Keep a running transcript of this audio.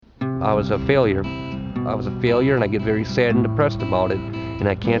I was a failure. I was a failure, and I get very sad and depressed about it, and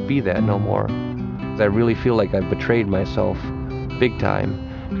I can't be that no more. 'Cause I really feel like I've betrayed myself big time.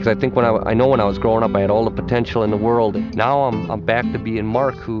 Because I think when I know when I was growing up, I had all the potential in the world. Now I'm back to being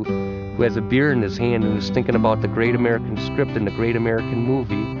Mark, who has a beer in his hand and is thinking about the great American script and the great American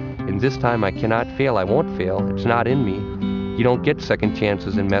movie. And this time I cannot fail. I won't fail. It's not in me. You don't get second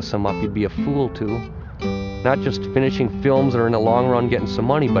chances and mess them up. You'd be a fool to. Not just finishing films or in the long run getting some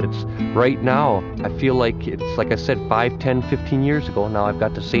money, but it's right now. I feel like it's, like I said, 5, 10, 15 years ago. Now I've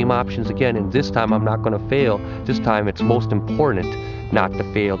got the same options again, and this time I'm not going to fail. This time it's most important not to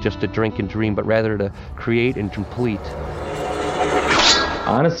fail, just to drink and dream, but rather to create and complete.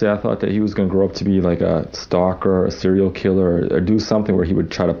 Honestly, I thought that he was going to grow up to be like a stalker, a serial killer, or do something where he would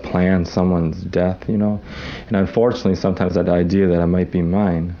try to plan someone's death, you know? And unfortunately, sometimes that idea that it might be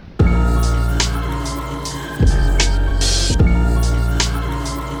mine.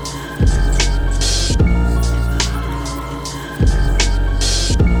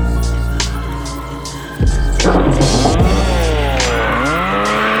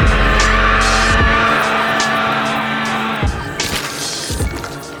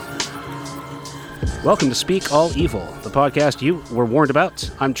 Welcome to Speak All Evil, the podcast you were warned about.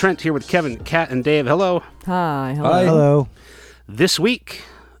 I'm Trent, here with Kevin, Kat, and Dave. Hello. Hi. Hello. Hi. Hello. This week,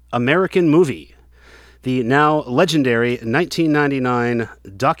 American Movie, the now legendary 1999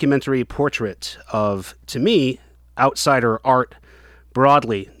 documentary portrait of, to me, outsider art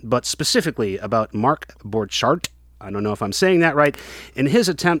broadly, but specifically about Mark Borchardt, I don't know if I'm saying that right, in his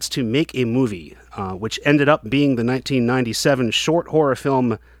attempts to make a movie, which ended up being the 1997 short horror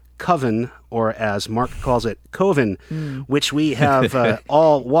film Coven, or as Mark calls it, Coven, which we have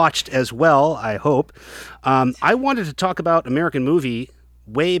all watched as well, I hope. I wanted to talk about American Movie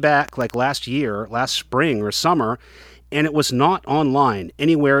way back, like last spring or summer, and it was not online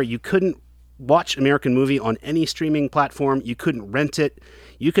anywhere. You couldn't watch American Movie on any streaming platform. You couldn't rent it.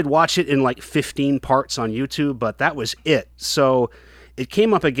 You could watch it in like 15 parts on YouTube, but that was it. So it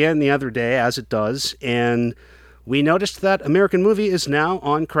came up again the other day, as it does, and we noticed that American Movie is now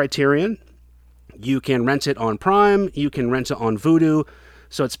on Criterion. You can rent it on Prime. You can rent it on Vudu.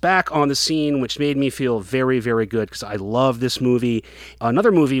 So it's back on the scene, which made me feel very, very good because I love this movie.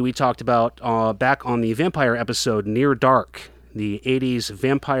 Another movie we talked about back on the vampire episode, Near Dark, the 80s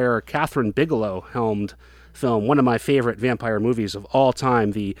vampire Catherine Bigelow helmed film, one of my favorite vampire movies of all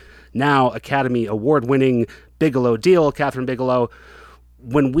time, the now Academy Award-winning Bigelow deal, Catherine Bigelow.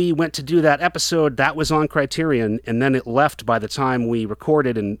 When we went to do that episode, that was on Criterion, and then it left by the time we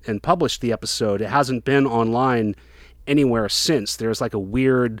recorded and published the episode. It hasn't been online anywhere since. There's like a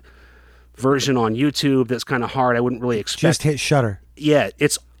weird version on YouTube that's kind of hard. I wouldn't really expect. Just hit Shudder. Yeah,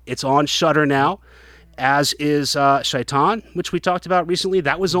 it's on Shudder now, as is Shaitan, which we talked about recently.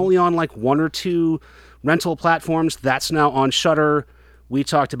 That was only on like 1 or 2 rental platforms. That's now on Shudder. We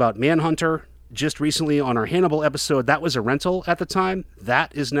talked about Manhunter just recently on our Hannibal episode. That was a rental at the time.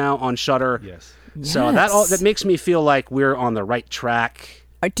 That is now on Shudder. Yes. So that makes me feel like we're on the right track.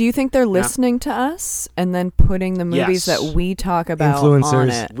 Do you think they're listening to us and then putting the movies that we talk about on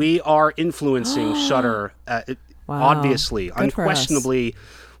Influencers. it? We are influencing Shudder. Wow. Obviously, Good for unquestionably,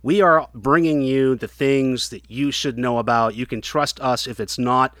 we are bringing you the things that you should know about. You can trust us if it's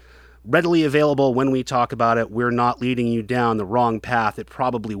not readily available when we talk about it. We're not leading you down the wrong path. It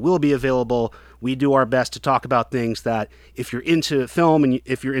probably will be available. We do our best to talk about things that if you're into film and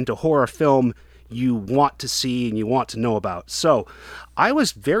if you're into horror film, you want to see and you want to know about. So I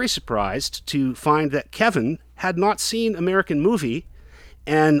was very surprised to find that Kevin had not seen American Movie,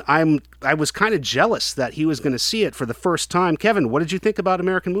 and I was kind of jealous that he was going to see it for the first time. Kevin, what did you think about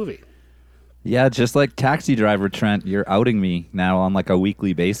American Movie? Yeah, just like Taxi Driver, Trent, you're outing me now on like a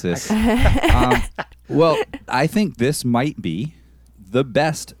weekly basis. Well, I think this might be the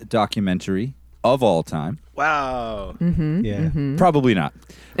best documentary of all time. Wow. Mm-hmm. Yeah. Mm-hmm. Probably not.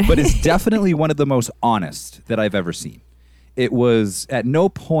 But it's definitely one of the most honest that I've ever seen. It was, at no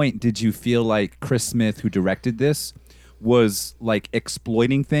point did you feel like Chris Smith, who directed this, was like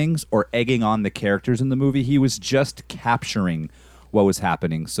exploiting things or egging on the characters in the movie. He was just capturing what was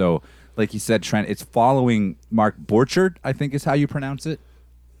happening. So, like you said, Trent, it's following Mark Borchardt, I think is how you pronounce it.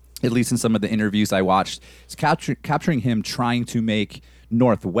 At least in some of the interviews I watched. It's capturing him trying to make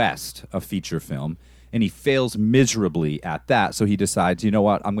Northwest a feature film, and he fails miserably at that. So he decides, you know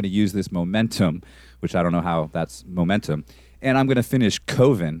what, I'm going to use this momentum, which I don't know how that's momentum, and I'm going to finish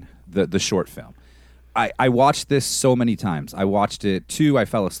Coven, the short film. I watched this so many times. I watched it too. I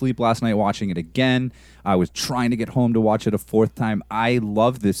fell asleep last night watching it again. I was trying to get home to watch it a fourth time. I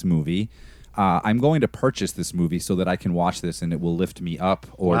love this movie. I'm going to purchase this movie so that I can watch this and it will lift me up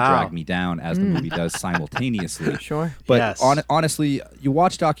or drag me down as the movie does simultaneously. Sure. But Yes. honestly, you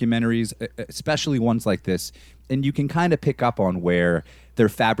watch documentaries, especially ones like this, and you can kind of pick up on where they're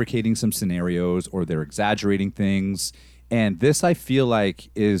fabricating some scenarios or they're exaggerating things. And this, I feel like,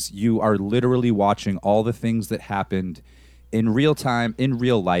 is you are literally watching all the things that happened in real time, in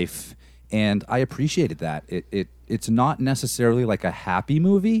real life. And I appreciated that. It's not necessarily like a happy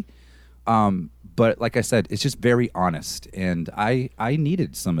movie, but like I said, it's just very honest. And I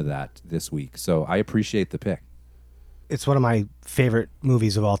needed some of that this week. So I appreciate the pick. It's one of my favorite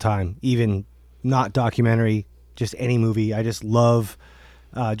movies of all time, even not documentary, just any movie. I just love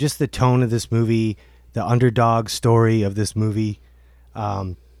just the tone of this movie, the underdog story of this movie.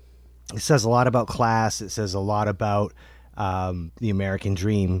 It says a lot about class. It says a lot about the American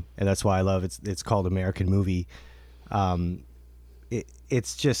dream, and that's why I love it. It's called American Movie.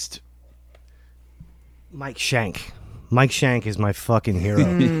 It's just Mike Shank. Mike Shank is my fucking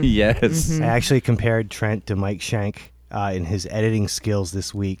hero. Yes. I actually compared Trent to Mike Shank in his editing skills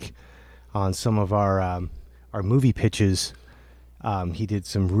this week on some of our movie pitches. He did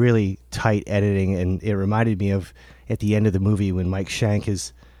some really tight editing, and it reminded me of at the end of the movie when Mike Shank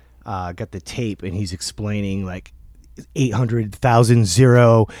has got the tape and he's explaining like 800,000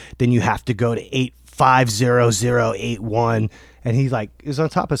 0, then you have to go to 850081, and he like is on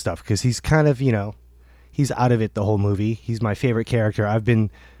top of stuff because he's kind of, he's out of it the whole movie. He's my favorite character. I've been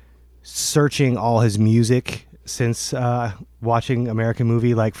searching all his music since watching American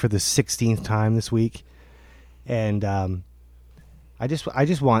Movie like for the 16th time this week, and I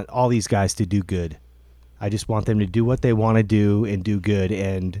just want all these guys to do good. I just want them to do what they want to do and do good,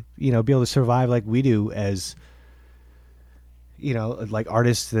 and be able to survive like we do as like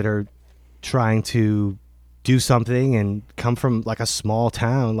artists that are trying to do something and come from like a small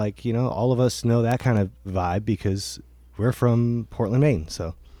town. Like, all of us know that kind of vibe because we're from Portland, Maine.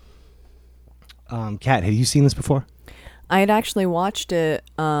 So, Kat, have you seen this before? I had actually watched it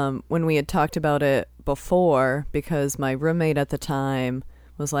when we had talked about it before because my roommate at the time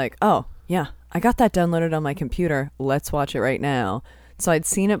was like, oh, yeah, I got that downloaded on my computer. Let's watch it right now. So I'd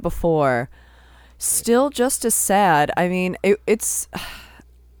seen it before. Still just as sad. I mean, it's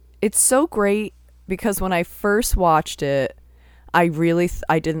so great because when I first watched it, I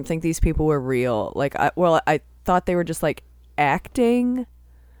didn't think these people were real. Like, I thought they were just like acting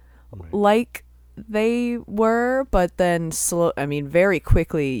like they were, but then very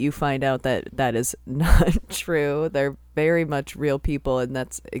quickly you find out that that is not true. They're very much real people, and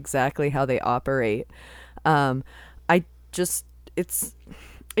that's exactly how they operate. It's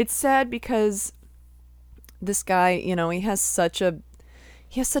sad because this guy, he has such a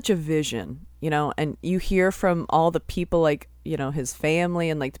vision, and you hear from all the people, like, his family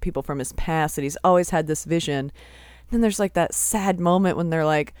and like the people from his past, that he's always had this vision. And then there's like that sad moment when they're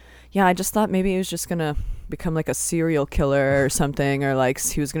like, yeah, I just thought maybe he was just gonna become like a serial killer or something, or like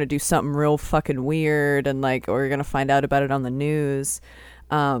he was gonna do something real fucking weird, and like, or you're gonna find out about it on the news.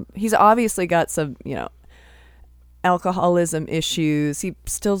 He's obviously got some, alcoholism issues. He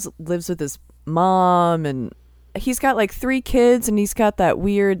still lives with his mom, and he's got like 3 kids, and he's got that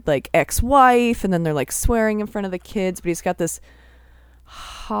weird like ex-wife, and then they're like swearing in front of the kids, but he's got this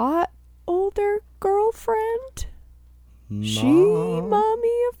hot older girlfriend. She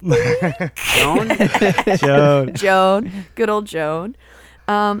mommy of the week. Joan. Good old Joan.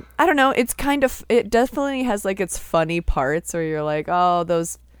 I don't know, it definitely has like its funny parts where you're like, oh,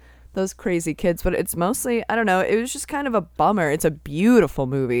 those crazy kids, but it's mostly, I don't know, it was just kind of a bummer. It's a beautiful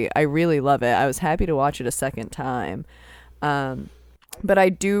movie. I really love it. I was happy to watch it a second time. But I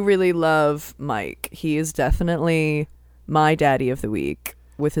do really love Mike. He is definitely my daddy of the week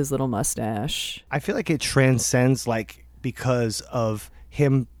with his little mustache. I feel like it transcends, like, because of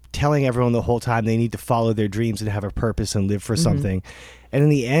him telling everyone the whole time they need to follow their dreams and have a purpose and live for something. And in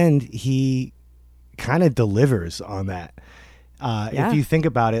the end, he kind of delivers on that. If you think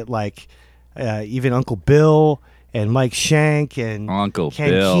about it, like even Uncle Bill and Mike Shank and Uncle Ken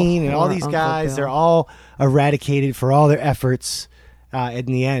Bill Keene and all these Uncle guys, Bill. they're all eradicated for all their efforts in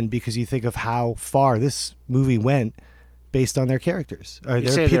the end, because you think of how far this movie went based on their characters. Or You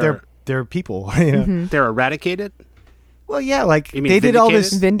say they're people. They're eradicated? Well, yeah, like You mean they did all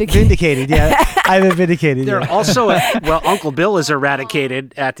this. Vindicated. Yeah, I've been vindicated. They're yeah. also, Uncle Bill is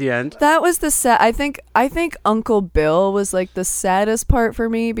eradicated at the end. That was the sad. I think Uncle Bill was like the saddest part for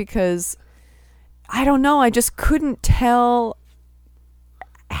me because I don't know. I just couldn't tell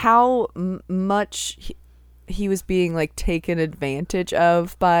how much he was being like taken advantage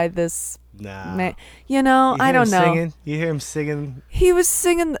of by this Nah. You know, You I hear don't him know. Singing? You hear him singing? He was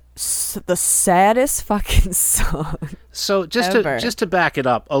singing the saddest fucking song. So Ever. just to back it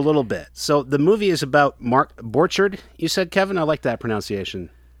up a little bit. So the movie is about Mark Borchardt. You said, Kevin. I like that pronunciation.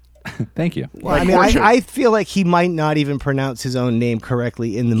 Thank you. Well, I mean, Borchardt. I feel like he might not even pronounce his own name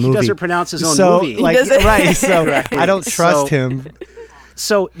correctly in the movie. He doesn't pronounce his own so, movie. Like, He doesn't- right, so Correctly. I don't trust So- him.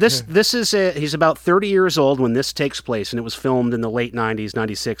 So this is he's about 30 years old when this takes place, and it was filmed in the late 90s,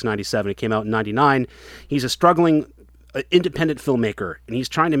 96, 97. It came out in 99. He's a struggling independent filmmaker, and he's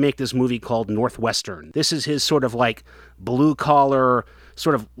trying to make this movie called Northwestern. This is his sort of like blue collar,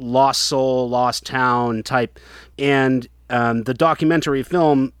 sort of lost soul, lost town type. And the documentary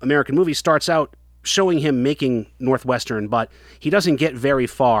film American Movie starts out showing him making Northwestern, but he doesn't get very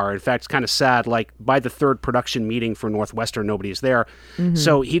far. In fact, it's kind of sad. Like by the third production meeting for Northwestern, nobody's there.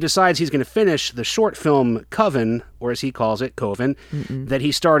 So he decides he's going to finish the short film Coven, or as he calls it, Coven, that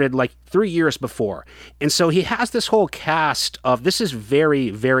he started like 3 years before. And so he has this whole cast of, this is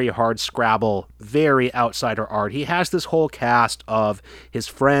very, very hard Scrabble, very outsider art. He has this whole cast of his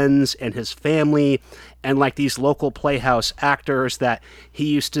friends and his family and like these local Playhouse actors that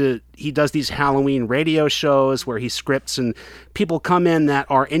he does these Halloween radio shows where he scripts, and people come in that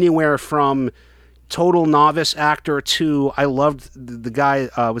are anywhere from total novice actor to, I loved the guy,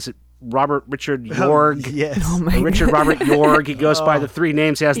 was it Robert Richard Yorg? Yes. Richard Robert Yorg. He goes by the three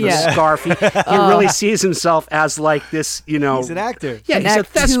names. He has the Yeah. scarf. He really sees himself as like this, you know. He's an actor. Yeah, An he's a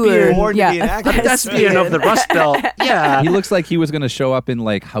actor. thespian. Born to Yeah, be an a actor. A thespian of the Rust Belt. Yeah. He looks like he was going to show up in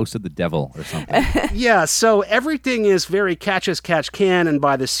like House of the Devil or something. Yeah, so everything is very catch as catch can and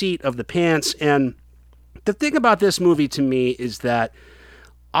by the seat of the pants. And the thing about this movie to me is that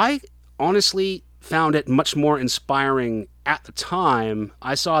I honestly found it much more inspiring at the time.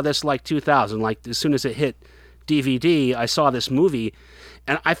 I saw this like 2000, like as soon as it hit DVD, I saw this movie,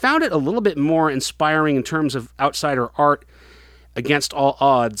 and I found it a little bit more inspiring in terms of outsider art against all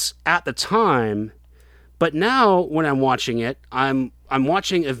odds at the time. But now when I'm watching it, I'm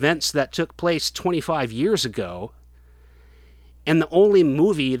watching events that took place 25 years ago, and the only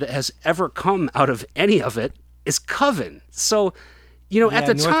movie that has ever come out of any of it is Coven. So, you know, at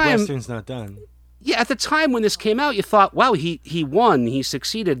the time, Northwestern's not done. yeah, at the time when this came out, you thought, wow, he won, he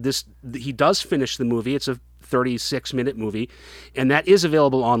succeeded. He does finish the movie. It's a 36-minute movie, and that is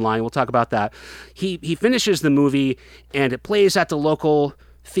available online. We'll talk about that. He finishes the movie, and it plays at the local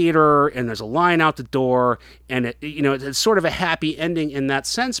theater, and there's a line out the door, and it's sort of a happy ending in that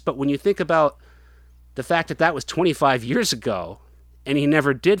sense. But when you think about the fact that that was 25 years ago, and he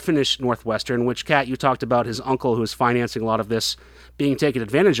never did finish Northwestern, which, Kat, you talked about his uncle who was financing a lot of this being taken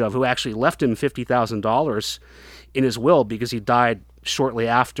advantage of, who actually left him $50,000 in his will because he died shortly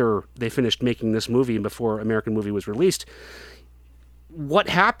after they finished making this movie and before American Movie was released. What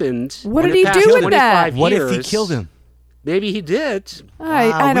happened? What when did it he passed do with 25 that? What if he years- killed him? Maybe he did.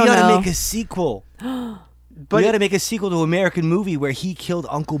 I don't we gotta know. make a sequel. But We gotta make a sequel to American Movie where he killed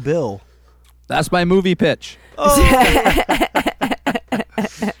Uncle Bill. That's my movie pitch.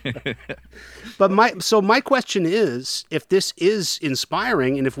 But my question is, if this is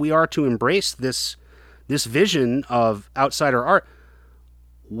inspiring, and if we are to embrace this vision of outsider art,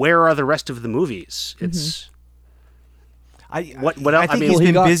 where are the rest of the movies? It's What else? I I think mean, he's he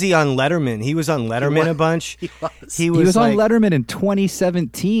been got- busy on Letterman. He was on Letterman a bunch. He was. He was on like- Letterman in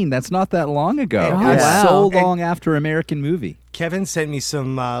 2017. That's not that long ago. Oh, It's wow. so And- long after American Movie. Kevin sent me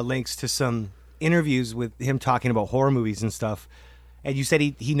some links to some interviews with him talking about horror movies and stuff. And you said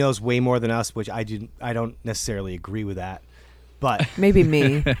he knows way more than us, which I don't necessarily agree with that. But Maybe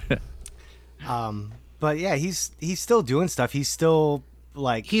me. but yeah, he's still doing stuff. He's still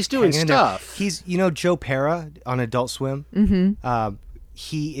like He's doing hanging in there. stuff. He's Joe Pera on Adult Swim. Mm-hmm.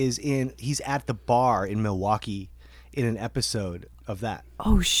 He's at the bar in Milwaukee in an episode of that.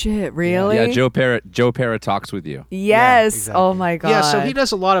 Oh shit! Really? Yeah, Joe Pera talks with you. Yes. exactly. Oh my god. Yeah, so he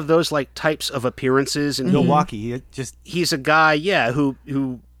does a lot of those like types of appearances, and Milwaukee, it just he's a guy,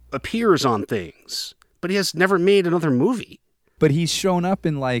 who appears on things, but he has never made another movie. But he's shown up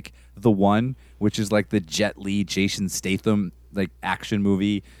in like The One, which is like the Jet Li, Jason Statham like action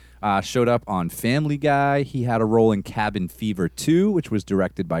movie. Showed up on Family Guy. He had a role in Cabin Fever 2, which was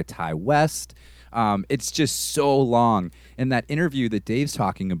directed by Ty West. It's just so long. And that interview that Dave's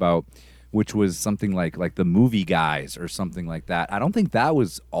talking about, which was something like The Movie Guys or something like that, I don't think that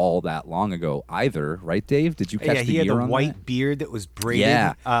was all that long ago either, right, Dave?Id you catch yeah, the he had year the on white that? beard that was braided.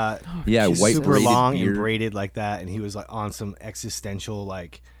 Yeah. Yeah, just white super braided long beard. and braided like that, and he was like on some existential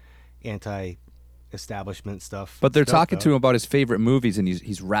like anti-establishment stuff. But they're Stuff, talking though. to him about his favorite movies, and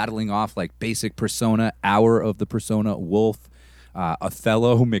he's rattling off like Basic Persona, Hour of the Persona, Wolf,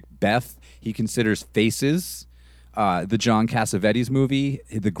 Othello, Macbeth. He considers Faces, the John Cassavetes movie,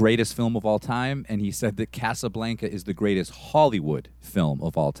 the greatest film of all time, and he said that Casablanca is the greatest Hollywood film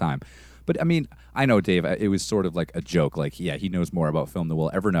of all time. But I mean, I know, Dave, it was sort of like a joke, like, yeah, he knows more about film than we'll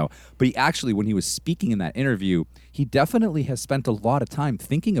ever know. But he actually, when he was speaking in that interview, he definitely has spent a lot of time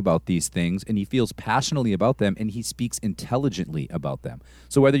thinking about these things, and he feels passionately about them, and he speaks intelligently about them.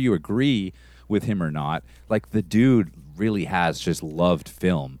 So whether you agree with him or not, like, the dude really has just loved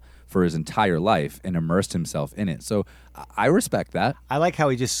film for his entire life and immersed himself in it. So I respect that. I like how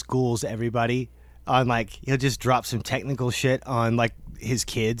he just schools everybody on, like, he'll just drop some technical shit on, like, his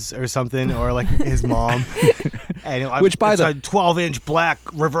kids or something, or like his mom. And which by it's the a 12-inch black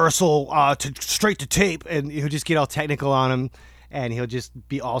reversal straight to tape, and he'll just get all technical on him, and he'll just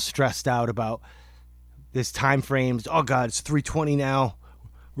be all stressed out about this time frames. Oh God, it's 3:20 now.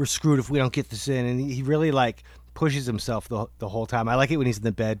 We're screwed if we don't get this in. And he really like pushes himself the whole time. I like it when he's in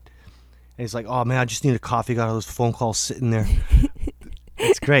the bed and he's like, "Oh man, I just need a coffee. Got all those phone calls sitting there."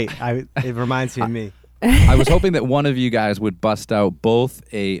 It's great. It reminds me of me. I was hoping that one of you guys would bust out both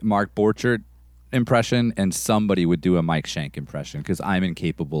a Mark Borchardt impression and somebody would do a Mike Shank impression, because I'm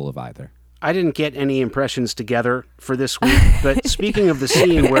incapable of either. I didn't get any impressions together for this week, but speaking of the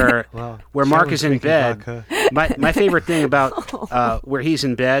scene where Mark is in bed, my favorite thing about where he's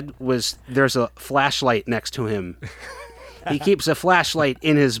in bed was there's a flashlight next to him. He keeps a flashlight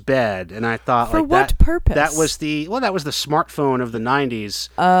in his bed, and I thought, for like, what purpose? That was the smartphone of the 90s.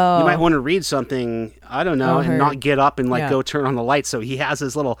 Oh. You might want to read something, I don't know, and not get up and go turn on the light. So he has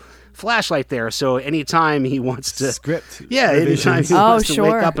his little flashlight there. So anytime he wants to script, anytime he wants to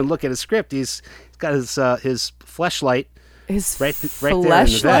wake up and look at a script, he's got his flashlight. His right there in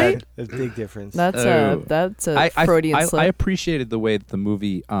the bed. There's a big difference. That's a Freudian slip. I appreciated the way that the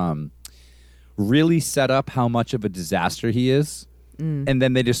movie really set up how much of a disaster he is, and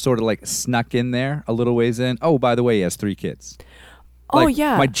then they just sort of like snuck in there a little ways in. Oh, by the way, he has 3 kids. Oh, like,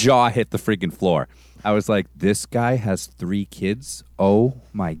 yeah. My jaw hit the freaking floor. I was like, this guy has 3 kids? Oh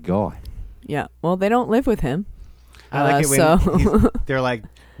my God. Yeah. Well, they don't live with him. I like it when they're like,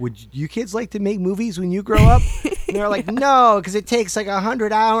 "Would you kids like to make movies when you grow up?" And they're like, "No, because it takes like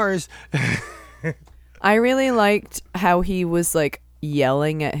 100 hours." I really liked how he was like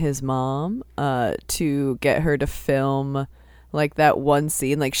yelling at his mom to get her to film like that one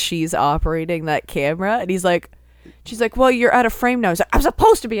scene, like she's operating that camera, and she's like, "Well, you're out of frame now." He's like, "I'm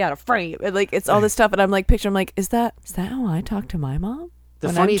supposed to be out of frame," and like it's all this stuff, and I'm like picturing, I'm like, is that how I talk to my mom? The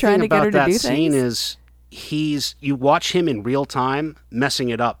when funny I'm trying thing to get her about to that do scene things? is you watch him in real time messing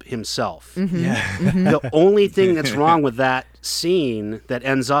it up himself. Mm-hmm. Yeah. Mm-hmm. The only thing that's wrong with that scene that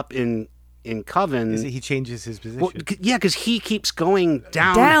ends up in Coven is that he changes his position. Well, yeah, because he keeps going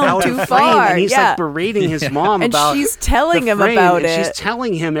down Down out too of frame, far, and he's yeah. like berating his mom And about. she's telling the him frame, about and it. She's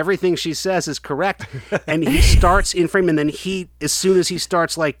telling him everything she says is correct, and he starts in frame, and then as soon as he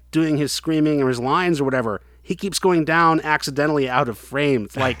starts like doing his screaming or his lines or whatever, he keeps going down accidentally out of frame.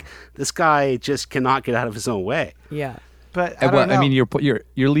 It's like this guy just cannot get out of his own way. Yeah. But I don't know. I mean,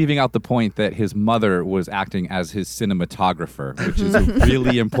 you're leaving out the point that his mother was acting as his cinematographer, which is a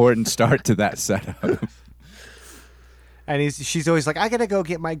really important start to that setup. And she's always like, "I gotta go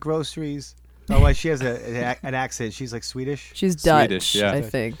get my groceries." Oh, well, she has an accent. She's like Swedish. She's Dutch, Swedish, yeah. I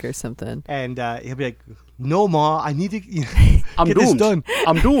think, or something. And he'll be like, "No, Ma, I need to I'm get doomed. this done.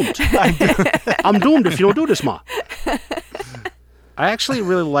 I'm doomed. I'm doomed if you don't do this, Ma. I actually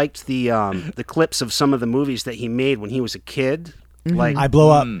really liked the clips of some of the movies that he made when he was a kid. Mm-hmm. Like I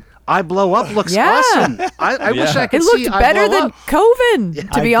Blow Up." I Blow Up looks Yeah. awesome. I wish I could It see looked I better Blow than Up. Coven, to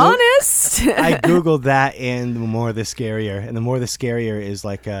I be go- honest. I googled that, and The More the Scarier. And The More the Scarier is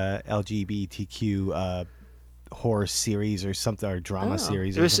like a LGBTQ horror series or something, or drama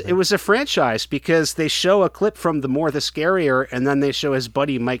series. Or It something. was a franchise because they show a clip from The More the Scarier, and then they show his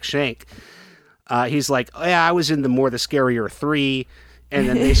buddy Mike Shank. He's like, "Oh, yeah, I was in The More the Scarier 3." And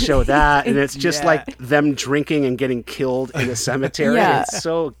then they show that, and it's just Yeah. like them drinking and getting killed in a cemetery. Yeah. It's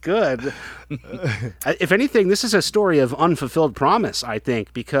so good. If anything, this is a story of unfulfilled promise, I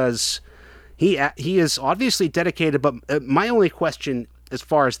think, because he is obviously dedicated. But my only question, as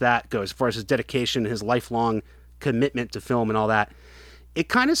far as that goes, as far as his dedication, his lifelong commitment to film and all that, it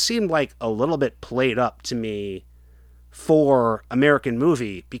kind of seemed like a little bit played up to me for American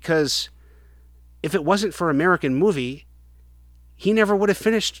Movie, because if it wasn't for American Movie, he never would have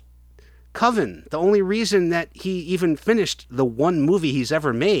finished Coven. The only reason that he even finished the one movie he's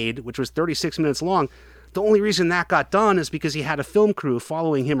ever made, which was 36 minutes long, the only reason that got done is because he had a film crew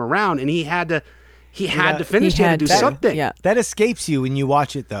following him around, and he had to he had know, to finish. He had to do to, something. yeah. That escapes you when you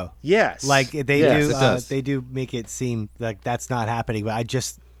watch it, though. Yes. Like they Yes, do, it does. they do make it seem like that's not happening. But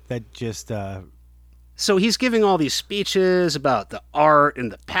So he's giving all these speeches about the art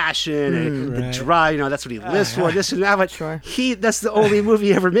and the passion and the right. drive. That's what he lives for. This and that. But Sure. that's the only movie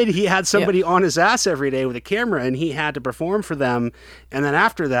he ever made. He had somebody on his ass every day with a camera, and he had to perform for them. And then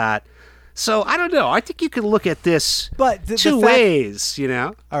after that, so I don't know. I think you could look at this But the two fact- ways.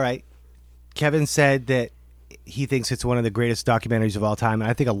 all right. Kevin said that he thinks it's one of the greatest documentaries of all time, and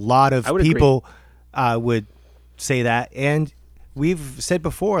I think a lot of I would agree. people would say that. And we've said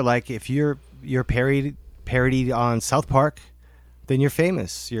before, like if you're parodied on South Park, then you're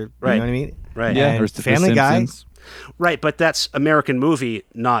famous. You Right. know what I mean? Right. Yeah, And or The Family Guy. Simpsons. Right, but that's American Movie,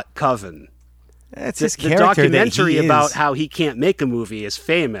 not Coven. That's The, his the character. documentary that he about is. how he can't make a movie is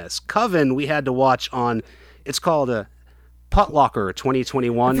famous. Coven we had to watch on. It's called a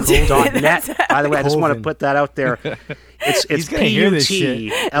Putlocker2021.net. By the way, I just want to Coven. put that out there. It's He's gonna hear this shit.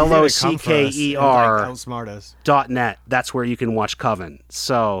 He's gonna come for us and, like, outsmart us. .net. That's where you can watch Coven.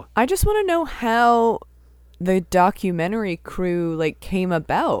 So I just want to know how the documentary crew came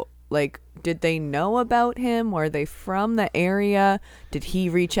about. Did they know about him? Were they from the area? Did he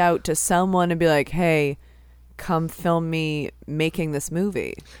reach out to someone and be like, "Hey, come film me making this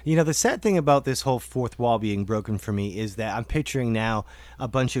movie"? You know, the sad thing about this whole fourth wall being broken for me is that I'm picturing now a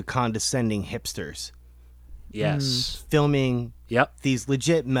bunch of condescending hipsters yes, filming yep, these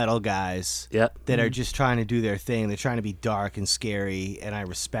legit metal guys yep. that are just trying to do their thing. They're trying to be dark and scary, and I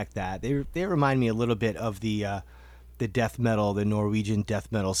respect that. They remind me a little bit of the death metal, the Norwegian death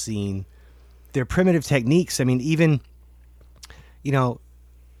metal scene. Their primitive techniques. I mean, even,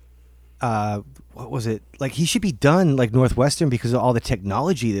 what was it? Like, he should be done like Northwestern because of all the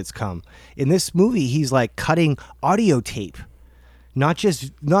technology that's come. In this movie, he's like cutting audio tape. Not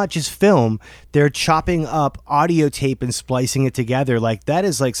just film. They're chopping up audio tape and splicing it together. Like, that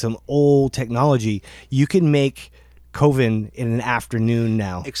is like some old technology. You can make Coven in an afternoon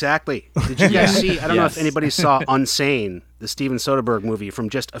now. Exactly. Did you guys see? I don't know if Yes. anybody saw Unsane, the Steven Soderbergh movie from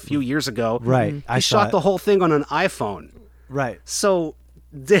just a few years ago. Right. He I saw shot it. the whole thing on an iPhone. Right. So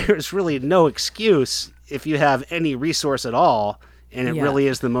there's really no excuse if you have any resource at all, and it Yeah. really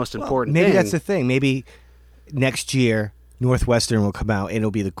is the most important Maybe thing. that's the thing. Maybe next year Northwestern will come out and it'll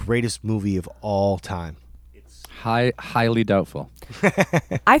be the greatest movie of all time. Highly doubtful.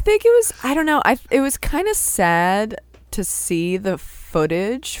 I think it was, I don't know, it was kind of sad to see the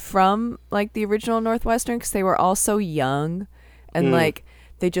footage from the original Northwestern because they were all so young and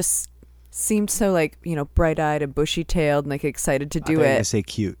they just seemed so bright-eyed and bushy-tailed and excited to I do thought you were gonna it. say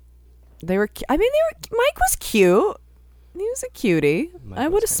cute. They were Mike was cute. He was a cutie. I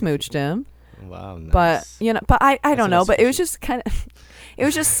would have smooched him. Wow. Nice. But I don't know, not but it was sushi. just kind of it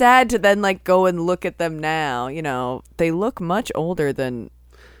was just sad to then go and look at them now. They look much older than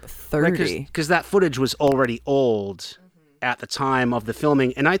 30. Because that footage was already old at the time of the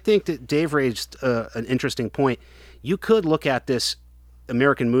filming. And I think that Dave raised an interesting point. You could look at this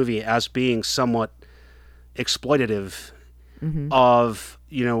American movie as being somewhat exploitative of,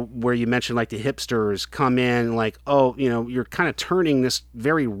 where you mentioned the hipsters come in you're kind of turning this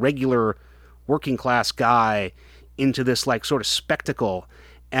very regular working class guy into this sort of spectacle.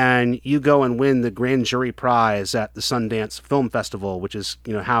 And you go and win the grand jury prize at the Sundance Film Festival, which is,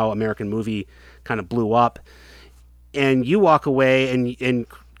 how American Movie kind of blew up. And you walk away, and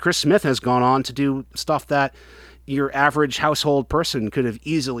Chris Smith has gone on to do stuff that your average household person could have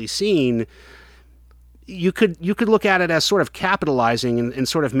easily seen. You could look at it as sort of capitalizing and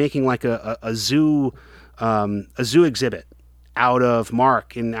sort of making a zoo exhibit out of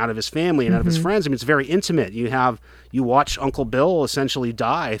Mark and out of his family and out of his friends. I mean, it's very intimate. You watch Uncle Bill essentially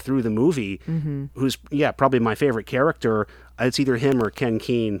die through the movie, who's probably my favorite character. It's either him or Ken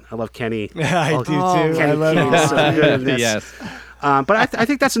Keane. I love Kenny. I do too. Kenny I love Keane is so good in this. Yes. But I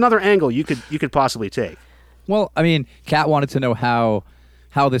think that's another angle you could possibly take. Well, I mean, Kat wanted to know how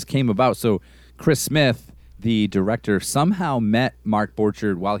this came about. So Chris Smith, the director, somehow met Mark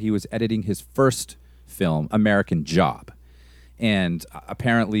Borchardt while he was editing his first film, American Job. And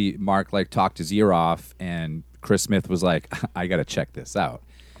apparently Mark talked his ear off, and Chris Smith was like, I got to check this out.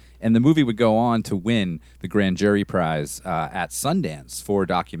 And the movie would go on to win the Grand Jury Prize at Sundance for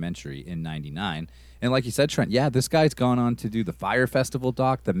documentary in '99. And like you said, Trent, this guy's gone on to do the Fire Festival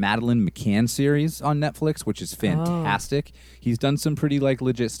doc, the Madeline McCann series on Netflix, which is fantastic. He's done some pretty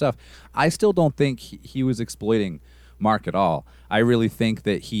legit stuff. I still don't think he was exploiting Mark at all. I really think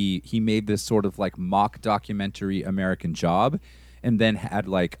that he made this sort of mock documentary American Job, and then had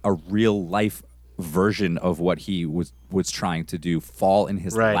a real life version of what he was trying to do fall in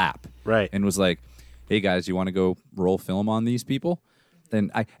his Right, lap. right. And was like, hey guys, you want to go roll film on these people? Then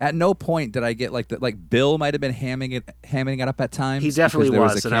at no point did I get like Bill might have been hamming it up at times. He definitely because there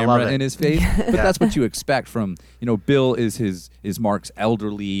was, was a and I love camera it. in his face. But that's what you expect from Bill is Mark's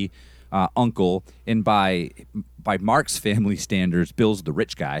elderly uncle, and by Mark's family standards, Bill's the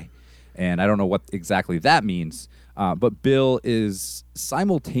rich guy, and I don't know what exactly that means. But Bill is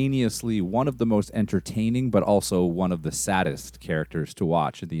simultaneously one of the most entertaining, but also one of the saddest characters to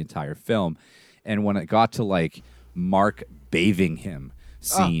watch in the entire film. And when it got to like Mark bathing him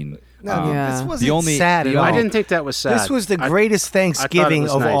scene, No, Yeah. this wasn't The only- sad at the all. I didn't think that was sad. This was the I- greatest Thanksgiving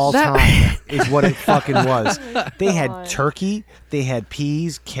was of nice. all That- time, is what it fucking was. They had God. turkey, they had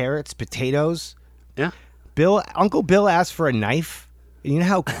peas, carrots, potatoes. Yeah. Uncle Bill asked for a knife. And you know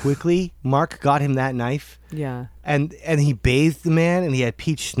how quickly Mark got him that knife? Yeah. And he bathed the man, and he had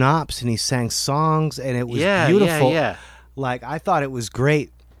peach schnapps, and he sang songs, and it was Yeah, beautiful. yeah. Like, I thought it was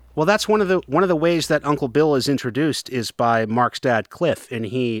great. Well, that's one of the ways that Uncle Bill is introduced is by Mark's dad, Cliff, and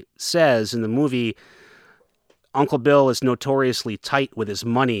he says in the movie, Uncle Bill is notoriously tight with his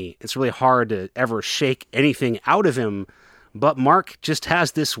money. It's really hard to ever shake anything out of him, but Mark just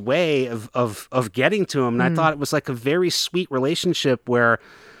has this way of getting to him, and I thought it was like a very sweet relationship where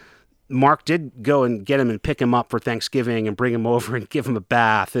Mark did go and get him and pick him up for Thanksgiving and bring him over and give him a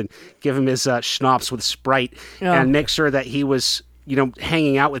bath and give him his schnapps with Sprite and make sure that he was,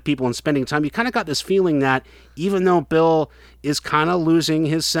 hanging out with people and spending time. You kind of got this feeling that even though Bill is kind of losing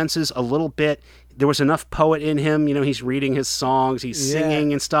his senses a little bit, there was enough poet in him. He's reading his songs, he's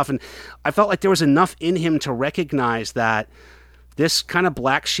singing and stuff. And I felt like there was enough in him to recognize that this kind of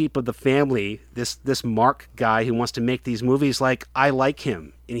black sheep of the family, this Mark guy who wants to make these movies, like, I like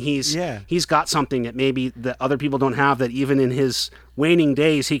him. And he's got something that maybe the other people don't have, that even in his waning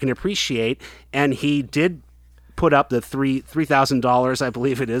days he can appreciate. And he did put up the $3,000, I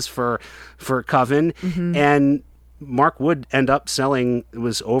believe it is, for Coven. And Mark would end up selling,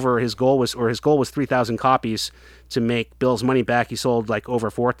 his goal was 3,000 copies to make Bill's money back. He sold like over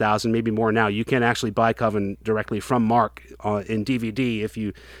 4,000, maybe more now. You can actually buy Coven directly from Mark in DVD if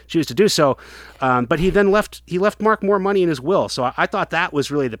you choose to do so. But he left Mark more money in his will. So I thought that was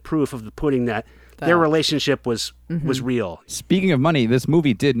really the proof of the pudding that their relationship was real. Speaking of money, this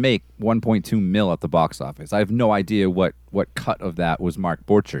movie did make 1.2 mil at the box office. I have no idea what cut of that was Mark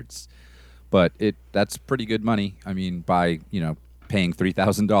Borchards, but that's pretty good money. I mean, by paying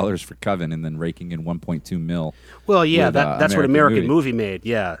 $3,000 for Coven and then raking in 1.2 mil. Well, yeah, with, that's what American Movie made.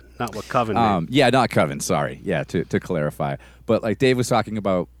 Yeah, not what Coven made. Yeah, not Coven. Sorry. Yeah, to clarify. But like Dave was talking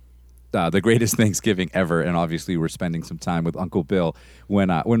about the greatest Thanksgiving ever, and obviously we're spending some time with Uncle Bill when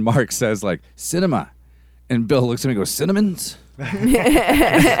Mark says like cinema, and Bill looks at me and goes, cinnamons.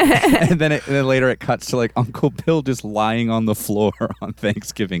 and then later it cuts to like Uncle Bill just lying on the floor on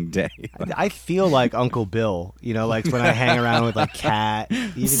Thanksgiving Day. I feel like Uncle Bill, like when I hang around with like Kat,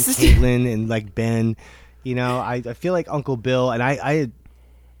 even Caitlin and like Ben, I feel like Uncle Bill, and I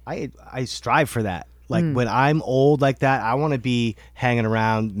strive for that. Like when I'm old like that, I want to be hanging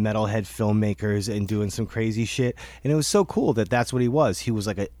around metalhead filmmakers and doing some crazy shit. And it was so cool that that's what he was. He was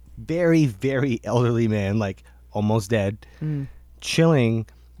like a very, very elderly man, like almost dead, chilling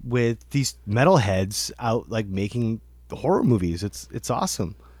with these metalheads out like making the horror movies. It's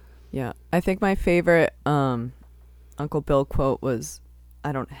awesome. Yeah. I think my favorite Uncle Bill quote was,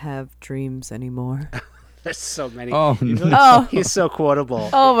 "I don't have dreams anymore." There's so many. Oh, no. Oh. He's so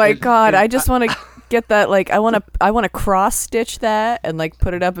quotable. Oh my God. I just want to get that. Like, I want to cross stitch that and like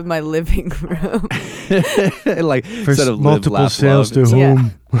put it up in my living room. like instead of live, multiple laugh, sales love, to Yeah.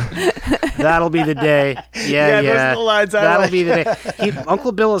 whom? That'll be the day. Yeah. those are the lines I That'll like. be the day.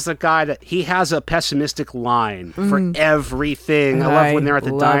 Uncle Bill is the guy that he has a pessimistic line for everything. I love when they're at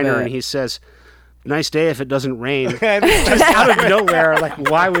the Love diner it. and he says, "Nice day if it doesn't rain." Just out of nowhere. Like,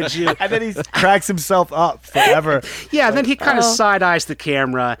 why would you? And then he cracks himself up forever. Yeah, and then he kind of side eyes the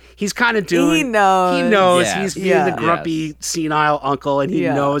camera. He's kind of doing. He knows. He knows Yeah. he's being Yeah. the grumpy, senile uncle, and he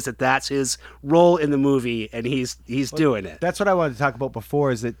Yeah. knows that that's his role in the movie, and he's doing it. That's what I wanted to talk about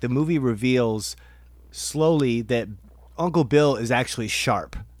before, is that the movie reveals slowly that Uncle Bill is actually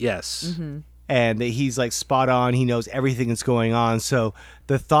sharp. Yes. And that he's like spot on. He knows everything that's going on. So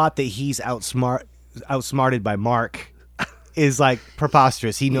the thought that he's outsmarted by Mark is like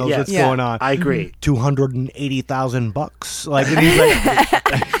preposterous. He knows Yes. what's Yeah. going on. I agree. $280,000. Like, and he's like,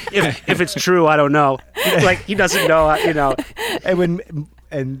 If it's true, I don't know. Like, he doesn't know.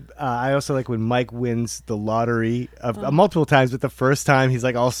 and I also like when Mike wins the lottery multiple times, but the first time he's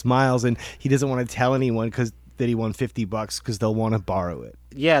like all smiles and he doesn't want to tell anyone because that he won $50 because they'll want to borrow it.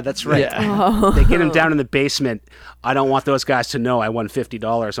 Yeah, that's right. Oh. They get him down in the basement. I don't want those guys to know I won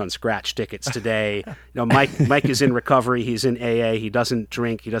 $50 on scratch tickets today. Mike is in recovery. He's in AA. He doesn't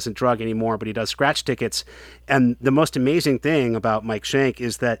drink. He doesn't drug anymore, but he does scratch tickets. And the most amazing thing about Mike Shank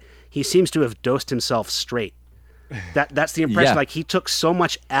is that he seems to have dosed himself straight. That's the impression. Yeah. Like he took so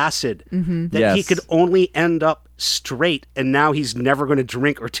much acid that Yes. he could only end up straight, and now he's never going to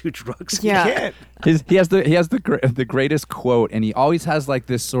drink or do drugs. Yeah. He has the greatest quote, and he always has like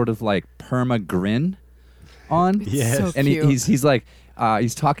this sort of like perma grin on. Yes. So And cute. he's like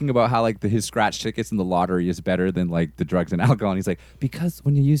he's talking about how like his scratch tickets in the lottery is better than like the drugs and alcohol. And he's like, because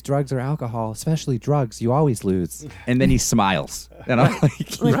when you use drugs or alcohol, especially drugs, you always lose. And then he smiles, and I'm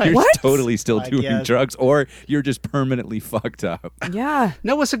like, you're what? totally still Like, doing yeah. drugs, or you're just permanently fucked up. Yeah.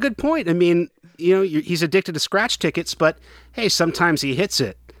 No, it's a good point. I mean, he's addicted to scratch tickets, but hey, sometimes he hits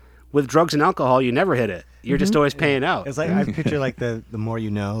it. With drugs and alcohol, you never hit it. You're just always paying out. It's like I picture like the more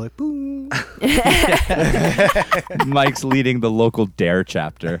you know, like boom. Mike's leading the local Dare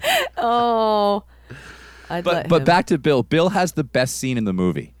chapter. Oh. I'd let But him. back to Bill. Bill has the best scene in the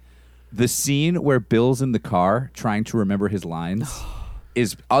movie. The scene where Bill's in the car trying to remember his lines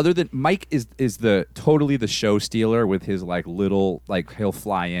is, other than Mike is the totally the show stealer with his like little, like he'll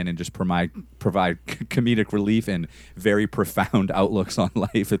fly in and just provide comedic relief and very profound outlooks on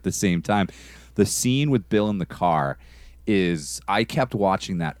life at the same time. The scene with Bill in the car is, I kept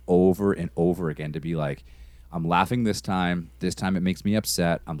watching that over and over again to be like, I'm laughing this time it makes me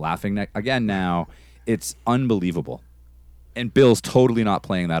upset. I'm laughing again now. It's unbelievable. And Bill's totally not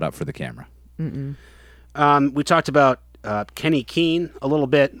playing that up for the camera. We talked about Kenny Keene a little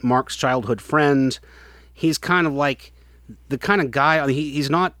bit, Mark's childhood friend. He's kind of like the kind of guy. I mean, he's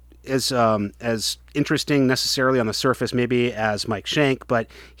not as interesting necessarily on the surface, maybe as Mike Shank, but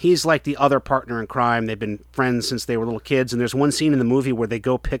he's like the other partner in crime. They've been friends since they were little kids, and there's one scene in the movie where they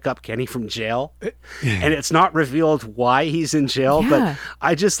go pick up Kenny from jail, and it's not revealed why he's in jail, Yeah. but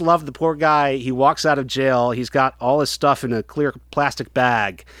I just love the poor guy. He walks out of jail. He's got all his stuff in a clear plastic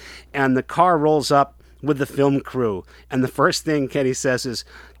bag, and the car rolls up with the film crew, and the first thing Kenny says is,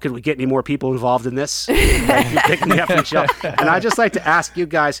 could we get any more people involved in this? Like, you pick me up from jail. And I just like to ask you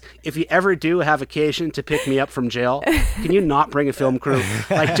guys, if you ever do have occasion to pick me up from jail, can you not bring a film crew?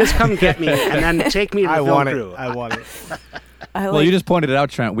 Like, just come get me and then take me to the I film want crew. it. I want it. I Well, like, you just pointed it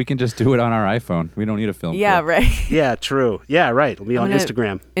out, Trent. We can just do it on our iPhone. We don't need a film. yeah, crew. right. Yeah, true. Yeah, right. It'll be on gonna-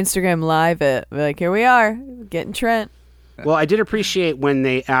 Instagram. Instagram live it. Be like, here we are, getting Trent. Well, I did appreciate when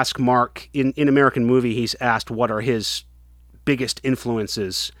they ask Mark, in American Movie, he's asked what are his biggest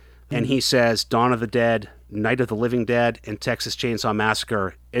influences, and he says Dawn of the Dead, Night of the Living Dead, and Texas Chainsaw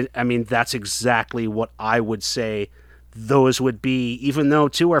Massacre. I mean, that's exactly what I would say those would be, even though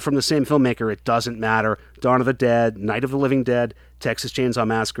two are from the same filmmaker, it doesn't matter. Dawn of the Dead, Night of the Living Dead, Texas Chainsaw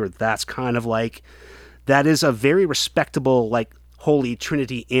Massacre, that's kind of like, that is a very respectable, like, Holy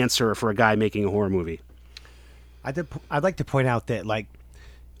Trinity answer for a guy making a horror movie. I'd like to point out that like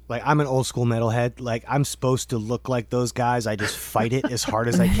I'm an old school metalhead. Like I'm supposed to look like those guys. I just fight it as hard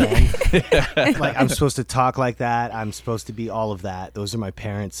as I can. Like I'm supposed to talk like that. I'm supposed to be all of that. Those are my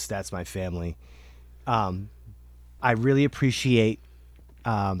parents. That's my family. I really appreciate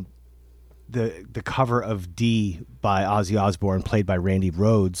the cover of D by Ozzy Osbourne, played by Randy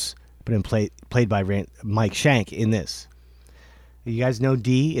Rhoads, but played by Mike Shank in this. You guys know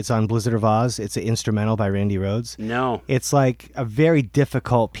D? It's on Blizzard of Oz. It's an instrumental by Randy Rhoads. No. It's like a very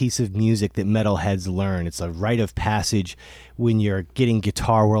difficult piece of music that metalheads learn. It's a rite of passage when you're getting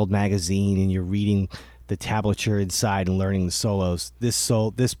Guitar World magazine and you're reading the tablature inside and learning the solos.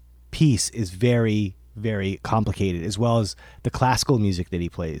 This piece is very, very complicated, as well as the classical music that he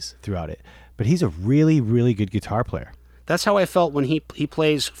plays throughout it. But he's a really, really good guitar player. That's how I felt when he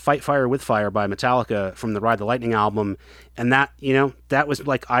plays Fight Fire with Fire by Metallica from the Ride the Lightning album. And that, that was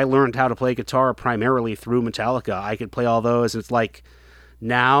like, I learned how to play guitar primarily through Metallica. I could play all those. It's like,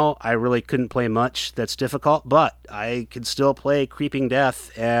 now I really couldn't play much that's difficult, but I could still play Creeping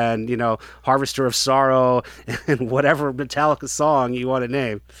Death and, Harvester of Sorrow and whatever Metallica song you want to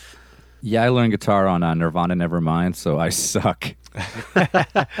name. Yeah, I learned guitar on Nirvana Nevermind, so I suck.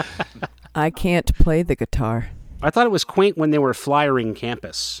 I can't play the guitar. I thought it was quaint when they were flyering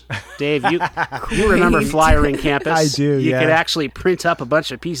campus. Dave, you remember flyering campus? I do, You yeah. could actually print up a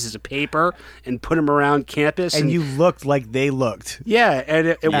bunch of pieces of paper and put them around campus. And you looked like they looked. Yeah, and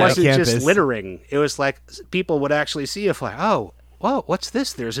it At wasn't just campus. littering. It was like people would actually see a flag. Oh, whoa, what's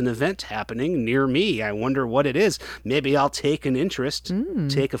this? There's an event happening near me. I wonder what it is. Maybe I'll take an interest,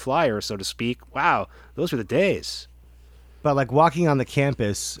 take a flyer, so to speak. Wow, those were the days. But like walking on the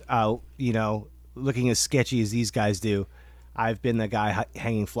campus, looking as sketchy as these guys do, I've been the guy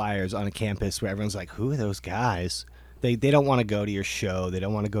hanging flyers on a campus where everyone's like, who are those guys? They don't want to go to your show. They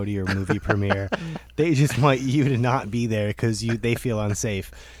don't want to go to your movie premiere. They just want you to not be there because they feel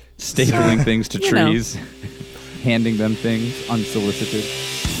unsafe. Stapling things to you know. trees, handing them things unsolicited.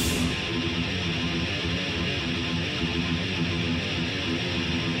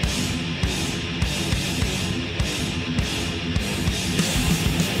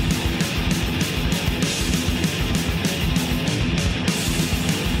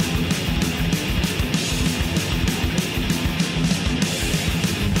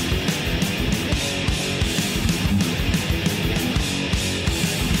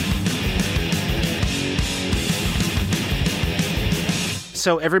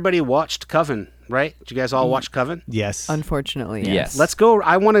 So everybody watched Coven, right? Did you guys all watch Coven? Yes. Unfortunately, Yes. Let's go.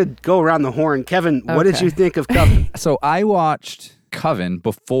 I want to go around the horn. Kevin, what did Okay. you think of Coven? So I watched Coven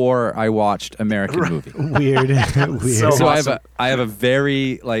before I watched American Movie. Weird. Weird. So- So awesome. I have a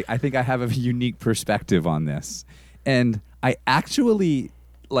very I think I have a unique perspective on this, and I actually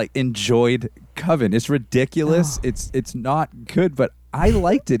enjoyed Coven. It's ridiculous. It's not good, but I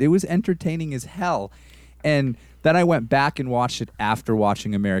liked it. It was entertaining as hell, and then I went back and watched it after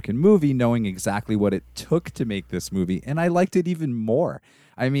watching American Movie, knowing exactly what it took to make this movie, and I liked it even more.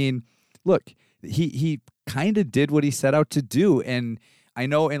 I mean, look, he kind of did what he set out to do, and I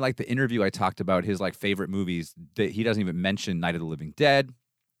know in the interview I talked about his favorite movies that he doesn't even mention Night of the Living Dead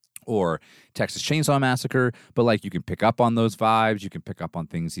or Texas Chainsaw Massacre, but you can pick up on those vibes. You can pick up on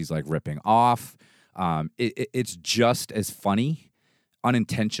things he's ripping off. It's just as funny,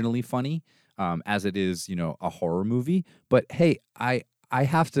 unintentionally funny, as it is, a horror movie. But hey, I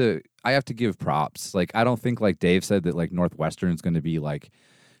have to give props. I don't think Dave said that Northwestern is going to be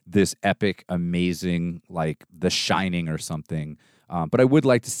this epic, amazing, The Shining or something. But I would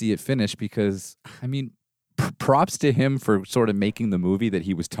like to see it finish because, I mean, props to him for sort of making the movie that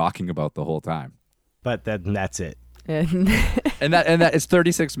he was talking about the whole time. But that's it. And And that it's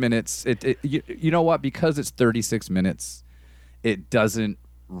 36 minutes. You know what? Because it's 36 minutes, it doesn't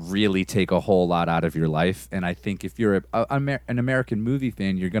really take a whole lot out of your life. And I think if you're an American movie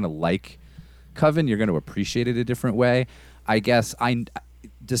fan, you're going to like Coven. You're going to appreciate it a different way. I guess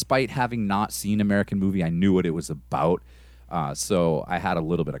despite having not seen American Movie, I knew what it was about. So I had a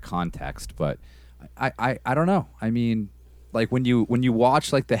little bit of context, but I don't know. I mean, when you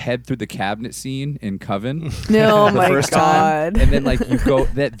watch the head through the cabinet scene in Coven, no, the my first God. time, and then you go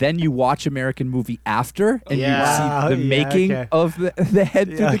then you watch American Movie after, and Yeah. you see the Yeah, making okay. of the head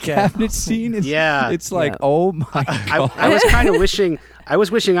through the Okay. cabinet scene. It's, Yeah. it's Yeah. oh my God. I was kind of wishing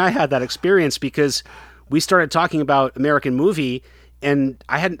I had that experience because we started talking about American Movie and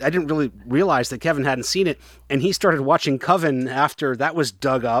I didn't really realize that Kevin hadn't seen it, and he started watching Coven after that was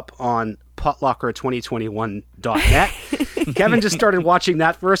dug up on potlocker2021.net. Kevin just started watching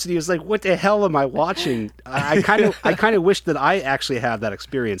that first and he was like, what the hell am I watching? I kind of wish that I actually had that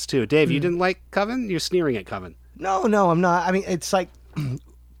experience too. Dave, you didn't like Coven? You're sneering at Coven. No, I'm not. I mean, it's I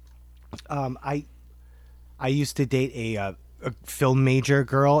used to date a film major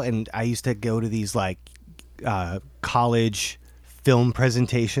girl, and I used to go to these college film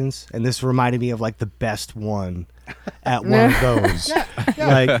presentations, and this reminded me of the best one at one of those.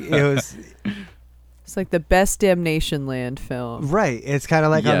 It was It's the best Damnation Land film. right. It's kind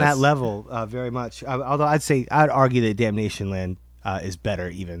of on Yes. that level, very much. Although I'd argue that Damnation Land is better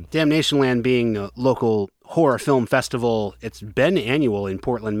even. Damnation Land being a local horror film festival, it's been annual in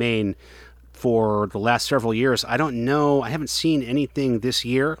Portland, Maine for the last several years. I don't know. I haven't seen anything this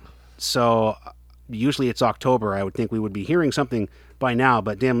year. So usually it's October. I would think we would be hearing something by now.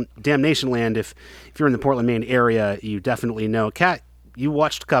 But Damnation Land, if you're in the Portland, Maine area, you definitely know. Kat, you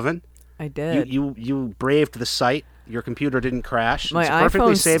watched Coven. I did. You braved the site. Your computer didn't crash. My It's a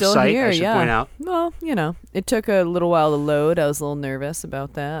perfectly iPhone's safe still site, here, I should yeah. point out. Well, it took a little while to load. I was a little nervous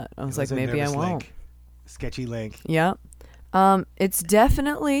about that. I was It was a maybe I nervous won't. link. Sketchy link. Yeah. It's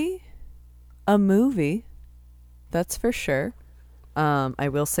definitely a movie. That's for sure. I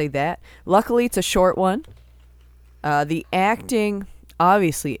will say that. Luckily, it's a short one. The acting,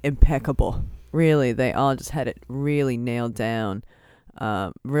 obviously impeccable. Really, they all just had it really nailed down.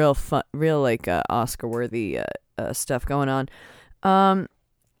 Real fun, real Oscar-worthy stuff going on.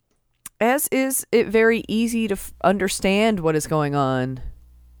 As is it very easy to understand what is going on.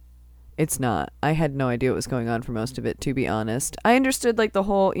 It's not. I had no idea what was going on for most of it, to be honest. I understood the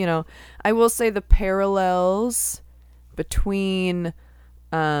whole, I will say the parallels between,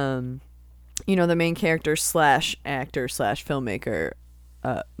 the main character / actor / filmmaker,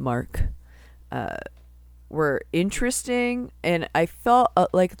 Mark. were interesting, and I felt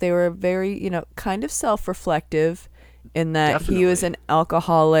like they were very, kind of self-reflective in that he was an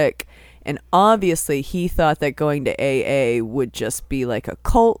alcoholic, and obviously he thought that going to AA would just be like a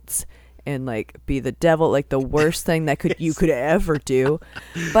cult and like be the devil, like the worst thing that you could ever do.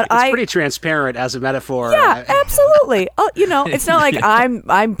 But it's pretty transparent as a metaphor. Yeah, absolutely. Oh, it's not like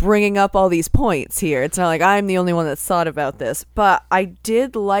I'm bringing up all these points here. It's not like I'm the only one that's thought about this. But I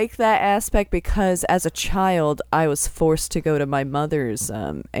did like that aspect because as a child, I was forced to go to my mother's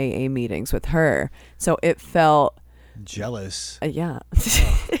AA meetings with her, so it felt jealous. Yeah.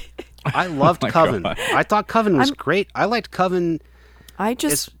 I loved Coven. God. I thought Coven was great. I liked Coven. I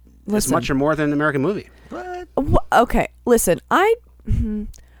just as much or more than an American movie. Okay, listen. I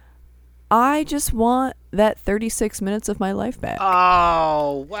just want that 36 minutes of my life back.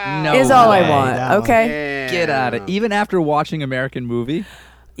 Oh, wow. No is all I way. want. Okay. Get out of even after watching American Movie.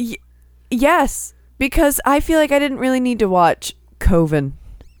 Yes, because I feel like I didn't really need to watch Coven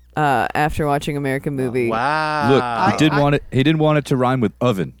after watching American Movie. Wow. Look, he didn't want it to rhyme with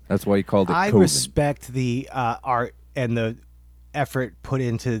oven. That's why he called it I Coven. respect the art and the effort put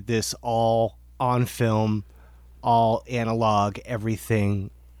into this, all on film, all analog, everything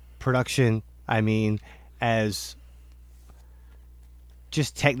production. I mean, as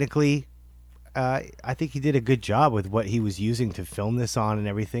just technically, I think he did a good job with what he was using to film this on and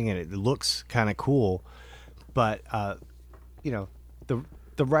everything, and it looks kind of cool. But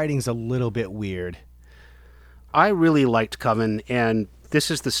the writing's a little bit weird. I really liked Coven, and this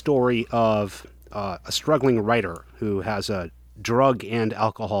is the story of a struggling writer who has a drug and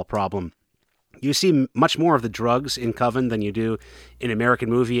alcohol problem. You see much more of the drugs in Coven than you do in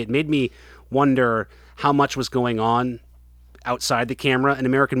American Movie. It made me wonder how much was going on outside the camera in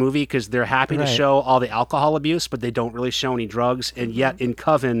American Movie, because they're happy to show all the alcohol abuse, but they don't really show any drugs. And yet in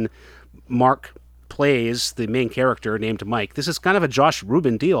Coven, Mark plays the main character named Mike. This is kind of a Josh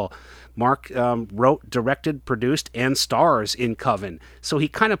Rubin deal. Mark wrote, directed, produced, and stars in Coven. So he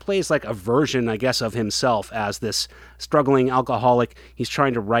kind of plays like a version, I guess, of himself as this struggling alcoholic. He's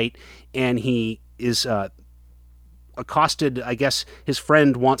trying to write, and he is accosted. I guess his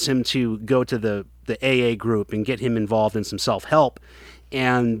friend wants him to go to the AA group and get him involved in some self-help.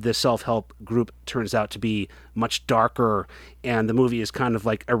 And the self-help group turns out to be much darker, and the movie is kind of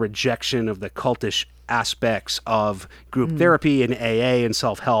like a rejection of the cultish aspects of group therapy and AA and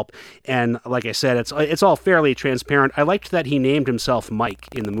self-help. And like I said, it's all fairly transparent. I liked that he named himself Mike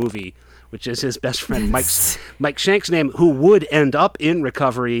in the movie, which is his best friend Mike Shank's name, who would end up in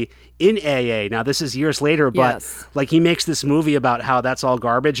recovery in AA. Now, this is years later, but like he makes this movie about how that's all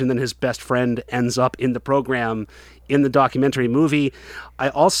garbage, and then his best friend ends up in the program in the documentary movie. I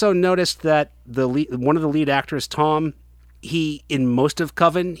also noticed that one of the lead actors, Tom, in most of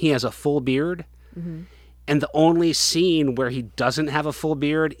Coven, he has a full beard. Mm-hmm. And the only scene where he doesn't have a full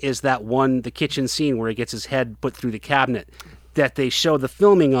beard is the kitchen scene where he gets his head put through the cabinet that they show the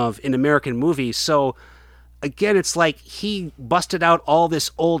filming of in American Movies. So again, it's like he busted out all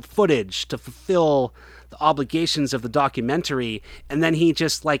this old footage to fulfill the obligations of the documentary, and then he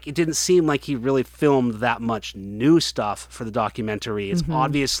just it didn't seem like he really filmed that much new stuff for the documentary. It's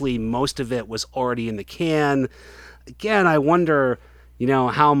obviously most of it was already in the can. Again, I wonder,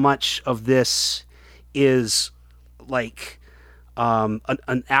 how much of this is an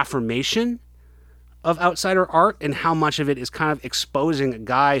affirmation of outsider art, and how much of it is kind of exposing a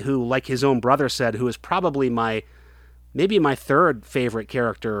guy who, like his own brother said, who is probably maybe my third favorite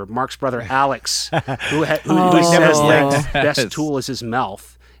character, Mark's brother Alex, who says the best tool is his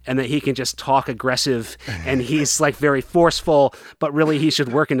mouth, and that he can just talk aggressive, and he's very forceful, but really he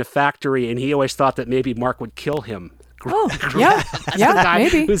should work in a factory, and he always thought that maybe Mark would kill him. Oh, yeah. That's the guy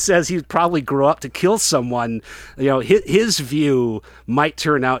maybe. who says he probably grew up to kill someone. His view might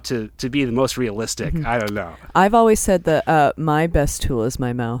turn out to be the most realistic. I don't know. I've always said that my best tool is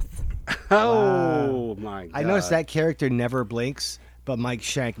my mouth. Oh, my God. I noticed that character never blinks, but Mike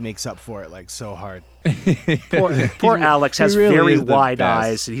Shank makes up for it so hard. Poor Alex has really very is the wide best.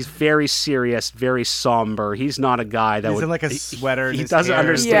 eyes. He's very serious, very somber. He's not a guy that He's in a sweater. and He his doesn't hair-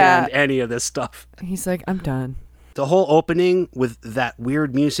 understand any of this stuff. He's like, I'm done. The whole opening with that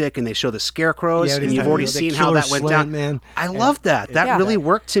weird music, and they show the scarecrows, and you've already seen how that went down. Man. I love that. That really Yeah.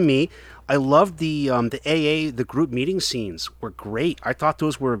 worked to me. I loved the AA, the group meeting scenes were great. I thought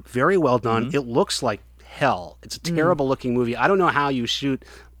those were very well done. It looks like hell. It's a terrible looking movie. I don't know how you shoot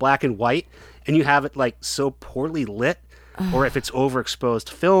black and white and you have it so poorly lit, or if it's overexposed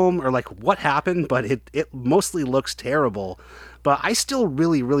film, or like what happened, but it mostly looks terrible. But I still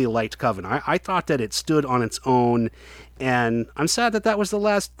really, really liked Coven. I thought that it stood on its own, and I'm sad that that was the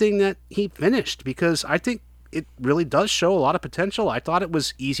last thing that he finished, because I think it really does show a lot of potential. I thought it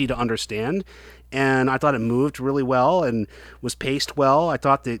was easy to understand, and I thought it moved really well and was paced well. I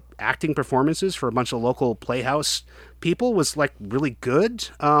thought the acting performances for a bunch of local Playhouse people was like really good.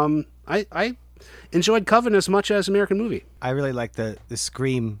 I enjoyed Coven as much as American Movie. I really like the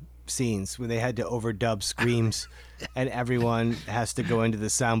Scream scenes where they had to overdub screams and everyone has to go into the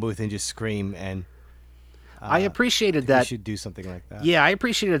sound booth and just scream, and I appreciated we that. should do something like that. Yeah, I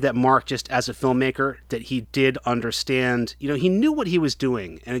appreciated that Mark, just as a filmmaker, that he did understand, he knew what he was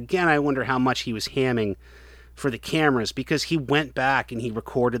doing. And again, I wonder how much he was hamming for the cameras, because he went back and he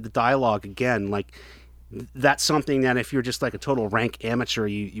recorded the dialogue again. Like, that's something that if you're just like a total rank amateur,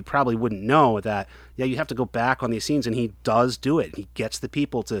 you probably wouldn't know that, yeah, you have to go back on these scenes, and he does do it. He gets the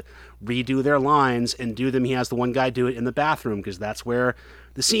people to redo their lines and do them. He has the one guy do it in the bathroom, because that's where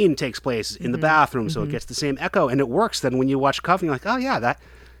the scene takes place, in the bathroom, so it gets the same echo, and it works. Then when you watch Coven, you're like, oh yeah,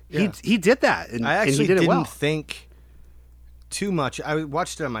 he did that, and, I actually and he did it didn't well. think too much. I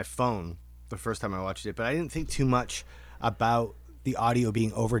watched it on my phone the first time I watched it, but I didn't think too much about the audio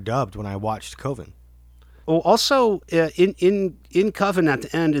being overdubbed when I watched Coven. Well, also in Coven at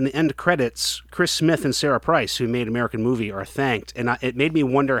the end, in the end credits, Chris Smith and Sarah Price, who made American Movie, are thanked, and it made me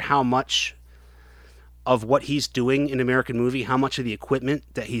wonder how much of what he's doing in American Movie, how much of the equipment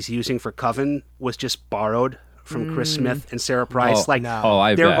that he's using for Coven was just borrowed from Chris Smith and Sarah Price.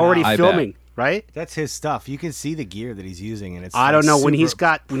 No. They're bet. already I filming, right? That's his stuff. You can see the gear that he's using, and it's I don't know, when he's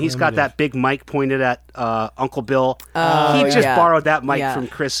super got that big mic pointed at Uncle Bill, he just yeah. borrowed that mic Yeah. from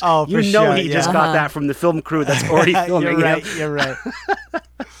Chris. Oh, for you know, sure, he just yeah. got that from the film crew that's already filming. You're right. him. You're right.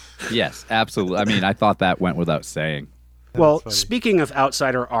 Yes, absolutely. I mean, I thought that went without saying. Well, funny. speaking of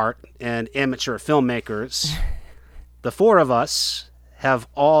outsider art and amateur filmmakers, the four of us have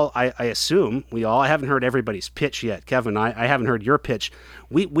all, I assume, I haven't heard everybody's pitch yet. Kevin, I haven't heard your pitch.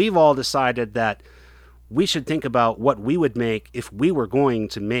 We've all decided that we should think about what we would make if we were going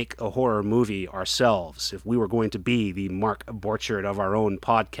to make a horror movie ourselves, if we were going to be the Mark Borchardt of our own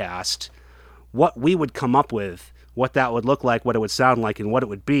podcast, what we would come up with, what that would look like, what it would sound like, and what it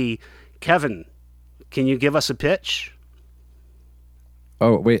would be. Kevin, can you give us a pitch?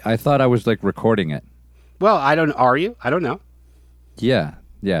 Oh, wait, I thought I was like recording it. Well, are you? I don't know. Yeah.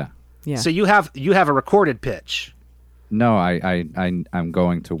 Yeah. So you have a recorded pitch. No, I'm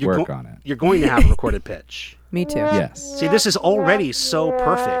going to work on it. You're going to have a recorded pitch. Me too. Yes. See, this is already so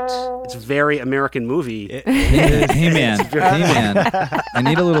perfect. It's very American Movie. Hey man, I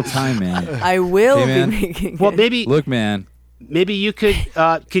need a little time, man. I will Hey, be man. making Well, it. Look, man. maybe you could.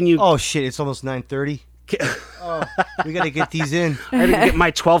 Can you? Oh shit! It's almost 9:30. We gotta get these in. I had to get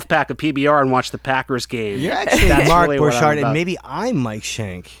my 12-pack of PBR and watch the Packers game. You're actually That's Mark really what I'm Borchardt, about. and maybe I'm Mike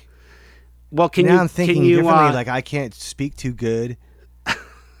Shank. Well, can Now you? I'm thinking can you? differently. Like I can't speak too good,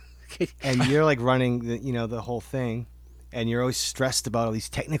 and you're like running the whole thing, and you're always stressed about all these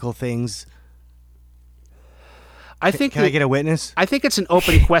technical things. I think. Can I get a witness? I think it's an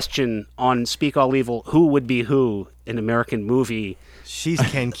open question on Speak All Evil. Who would be who in American Movie? She's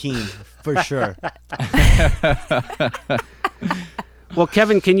Ken Keene for sure. Well,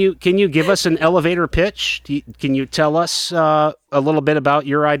 Kevin, can you give us an elevator pitch? Can you tell us a little bit about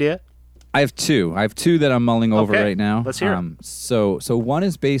your idea? I have two that I'm mulling over Okay, right now. let's hear it. So one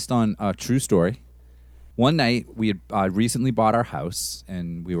is based on a true story. One night we had recently bought our house,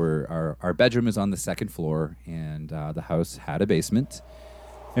 and our bedroom is on the second floor, and the house had a basement,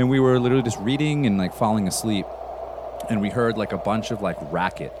 and we were literally just reading and like falling asleep, and we heard like a bunch of like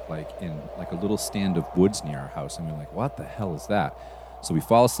racket like in like a little stand of woods near our house, and we were like, what the hell is that? So we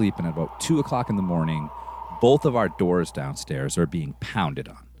fall asleep, and at about 2:00 in the morning, both of our doors downstairs are being pounded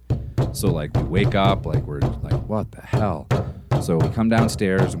on. So like we wake up, like we're like, what the hell? So we come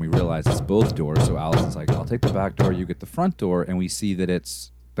downstairs and we realize it's both doors. So Allison's like, I'll take the back door, you get the front door, and we see that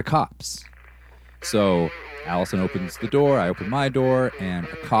it's the cops. So Allison opens the door, I open my door, and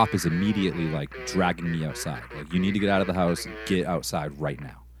a cop is immediately like dragging me outside. Like, you need to get out of the house and get outside right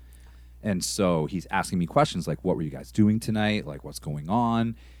now. And so he's asking me questions like, what were you guys doing tonight? Like, what's going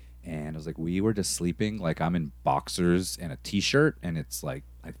on? And I was like, we were just sleeping. Like, I'm in boxers and a t-shirt, and it's like,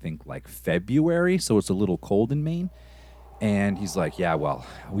 I think like February, so it's a little cold in Maine. And he's like, yeah, well,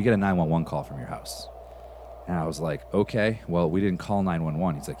 we get a 911 call from your house. And I was like, okay, well, we didn't call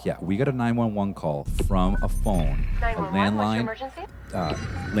 911. He's like, yeah, we got a 911 call from a phone, a landline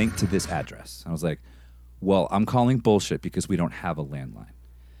linked to this address. I was like, well, I'm calling bullshit because we don't have a landline.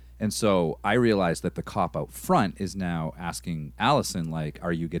 And so I realized that the cop out front is now asking Allison, like,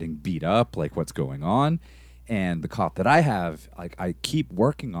 are you getting beat up? Like, what's going on? And the cop that I have, like, I keep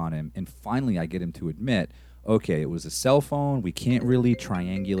working on him, and finally I get him to admit, okay, it was a cell phone. We can't really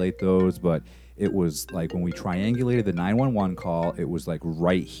triangulate those, but it was like when we triangulated the 911 call, it was like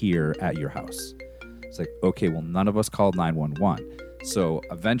right here at your house. It's like, okay, well, none of us called 911. So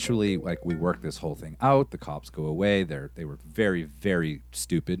eventually, like, we worked this whole thing out. The cops go away. They were very, very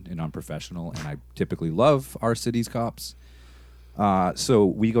stupid and unprofessional, and I typically love our city's cops. So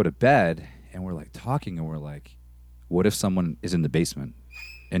we go to bed, and we're, like, talking, and we're like, what if someone is in the basement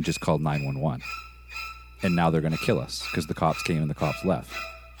and just called 911? And now they're going to kill us because the cops came and the cops left.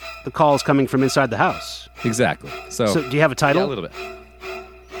 The call's coming from inside the house. Exactly. So do you have a title? Yeah, a little bit.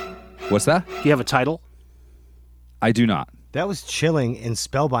 What's that? Do you have a title? I do not. That was chilling and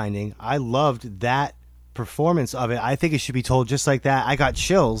spellbinding. I loved that performance of it. I think it should be told just like that. I got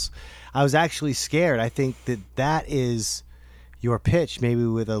chills. I was actually scared. I think that is your pitch, maybe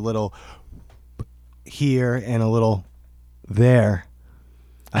with a little here and a little there.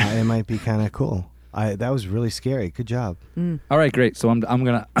 It might be kind of cool. That was really scary. Good job. All right, great. So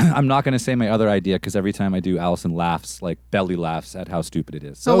I'm not gonna say my other idea because every time I do, Allison laughs, like belly laughs at how stupid it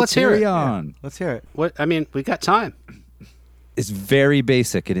is. So let's hear it. Carry on. Let's hear it. What? I mean, we got time. It's very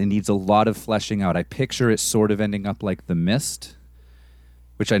basic and it needs a lot of fleshing out. I picture it sort of ending up like The Mist,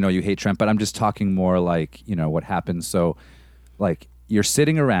 which I know you hate, Trent, but I'm just talking more like, you know, what happens. So, like, you're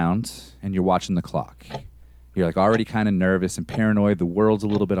sitting around and you're watching the clock. You're, like, already kind of nervous and paranoid. The world's a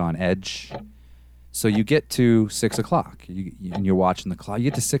little bit on edge. So you get to 6 o'clock and you're watching the clock. You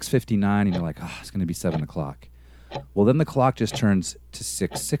get to 6:59 and you're like, oh, it's going to be 7 o'clock. Well, then the clock just turns to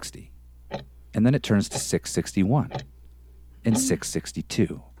 6:60. And then it turns to 6:61 and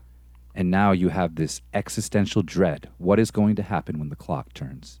 6:62. And now you have this existential dread. What is going to happen when the clock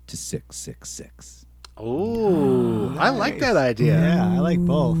turns to 6:66? Oh, nice. I like that idea. Yeah, I like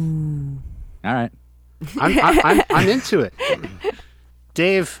both. All right. I'm into it.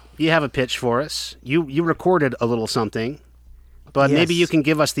 Dave, you have a pitch for us. You recorded a little something, but Yes. maybe you can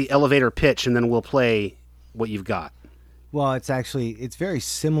give us the elevator pitch and then we'll play what you've got. Well, it's very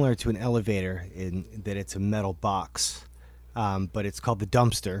similar to an elevator in that it's a metal box, but it's called the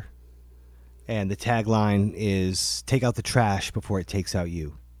dumpster, and the tagline is "Take out the trash before it takes out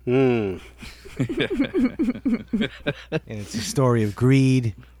you." And it's a story of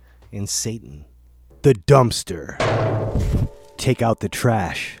greed and Satan. The dumpster. Take out the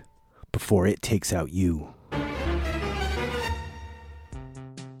trash before it takes out you.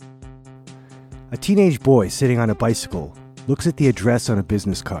 A teenage boy sitting on a bicycle looks at the address on a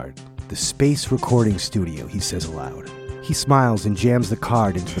business card. The Space Recording Studio, he says aloud. He smiles and jams the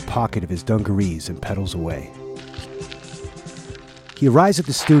card into the pocket of his dungarees and pedals away. He arrives at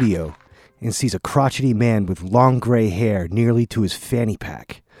the studio and sees a crotchety man with long gray hair nearly to his fanny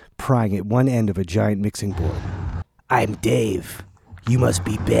pack, prying at one end of a giant mixing board. "I'm Dave. You must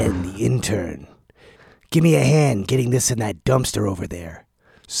be Ben, the intern. Give me a hand getting this in that dumpster over there,"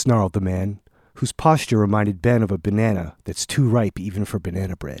 snarled the man, whose posture reminded Ben of a banana that's too ripe even for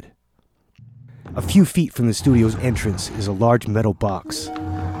banana bread. A few feet from the studio's entrance is a large metal box,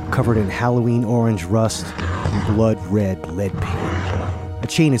 covered in Halloween orange rust and blood-red lead paint. A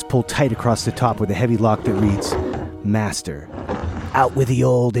chain is pulled tight across the top with a heavy lock that reads, "Master. Out with the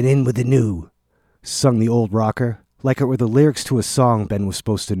old and in with the new," sung the old rocker, like it were the lyrics to a song Ben was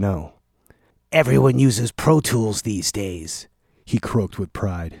supposed to know. "Everyone uses Pro Tools these days," he croaked with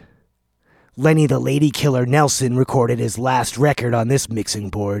pride. "Lenny the Lady Killer Nelson recorded his last record on this mixing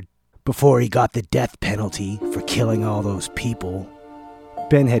board before he got the death penalty for killing all those people."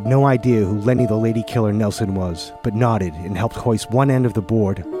 Ben had no idea who Lenny the Lady Killer Nelson was, but nodded and helped hoist one end of the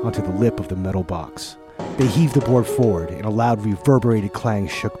board onto the lip of the metal box. They heaved the board forward, and a loud reverberated clang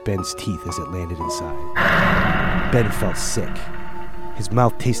shook Ben's teeth as it landed inside. Ben felt sick. His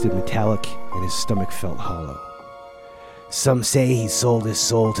mouth tasted metallic, and his stomach felt hollow. "Some say he sold his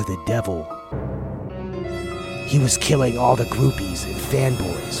soul to the devil. He was killing all the groupies and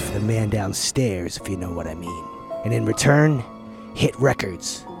fanboys for the man downstairs, if you know what I mean. And in return, hit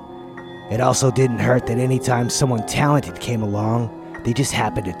records. It also didn't hurt that anytime someone talented came along, they just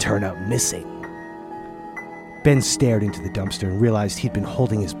happened to turn up missing." Ben stared into the dumpster and realized he'd been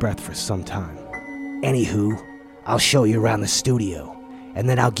holding his breath for some time. "Anywho, I'll show you around the studio, and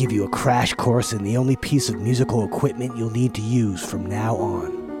then I'll give you a crash course in the only piece of musical equipment you'll need to use from now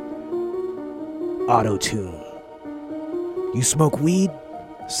on. Auto-tune. You smoke weed?"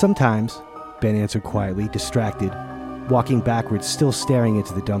 "Sometimes," Ben answered quietly, distracted, walking backwards, still staring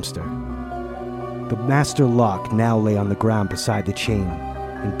into the dumpster. The master lock now lay on the ground beside the chain,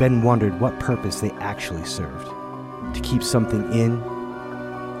 and Ben wondered what purpose they actually served. To keep something in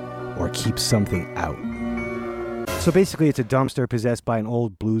or keep something out. So basically it's a dumpster possessed by an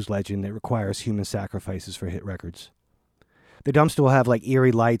old blues legend that requires human sacrifices for hit records. The dumpster will have like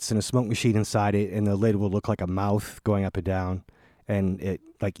eerie lights and a smoke machine inside it, and the lid will look like a mouth going up and down. And it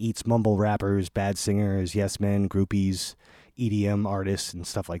like eats mumble rappers, bad singers, yes men, groupies, EDM artists, and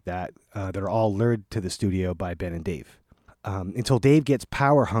stuff like that that are all lured to the studio by Ben and Dave. Until Dave gets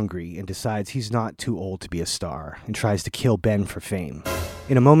power hungry and decides he's not too old to be a star and tries to kill Ben for fame.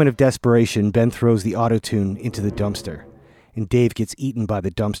 In a moment of desperation, Ben throws the auto-tune into the dumpster, and Dave gets eaten by the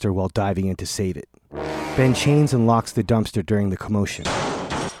dumpster while diving in to save it. Ben chains and locks the dumpster during the commotion.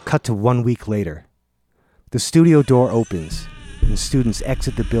 Cut to 1 week later. The studio door opens, and students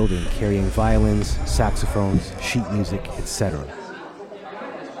exit the building carrying violins, saxophones, sheet music, etc.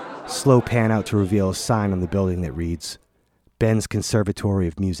 Slow pan out to reveal a sign on the building that reads, Ben's Conservatory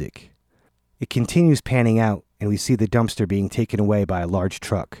of Music. It continues panning out, and we see the dumpster being taken away by a large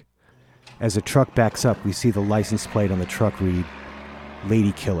truck. As the truck backs up, we see the license plate on the truck read,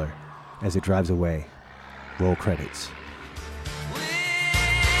 Lady Killer, as it drives away. Roll credits.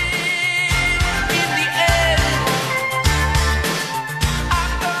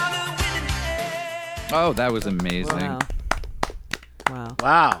 Oh, that was amazing. Wow. Wow.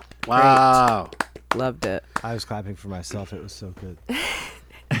 Wow. Wow. Loved it. I was clapping for myself. It was so good.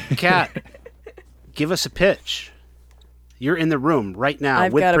 Kat, give us a pitch. You're in the room right now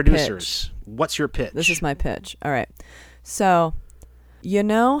I've with got a producers. What's your pitch? This is my pitch. All right. So, you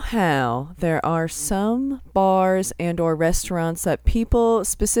know how there are some bars and or restaurants that people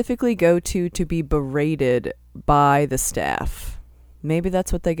specifically go to be berated by the staff. Maybe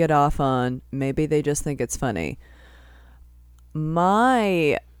that's what they get off on. Maybe they just think it's funny.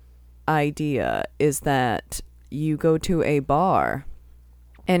 My idea is that you go to a bar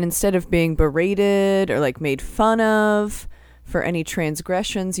and instead of being berated or like made fun of for any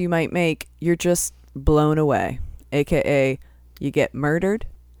transgressions you might make, you're just blown away. AKA, you get murdered.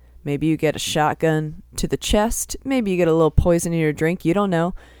 Maybe you get a shotgun to the chest. Maybe you get a little poison in your drink. You don't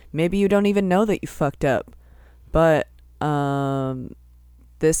know. Maybe you don't even know that you fucked up. But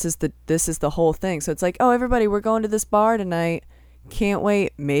this is the whole thing. So it's like, oh, everybody, we're going to this bar tonight. Can't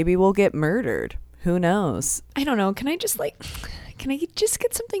wait. Maybe we'll get murdered. Who knows? I don't know. Can I just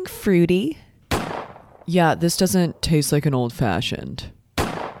get something fruity? Yeah, this doesn't taste like an old fashioned.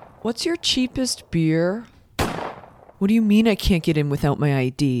 What's your cheapest beer? What do you mean I can't get in without my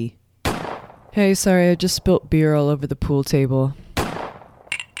ID? Hey, sorry, I just spilt beer all over the pool table.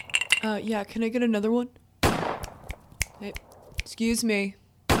 Yeah, can I get another one? Hey, excuse me.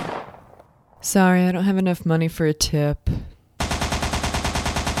 Sorry, I don't have enough money for a tip.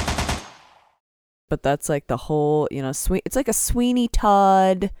 But that's like the whole, it's like a Sweeney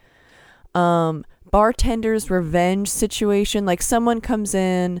Todd bartender's revenge situation. Like someone comes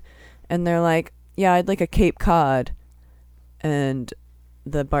in and they're like, yeah, I'd like a Cape Cod. And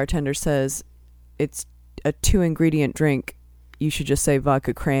the bartender says, it's a 2-ingredient drink. You should just say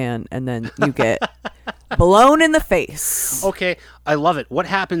vodka cran, and then you get blown in the face. Okay, I love it. What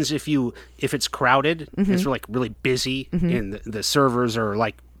happens if it's crowded, it's like really busy, and the servers are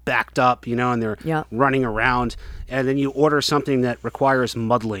like backed up, and they're running around, and then you order something that requires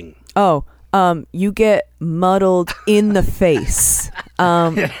muddling? Oh, you get muddled in the face.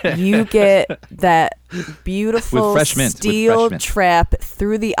 You get that beautiful steel trap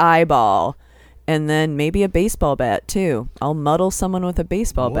through the eyeball. And then maybe a baseball bat, too. I'll muddle someone with a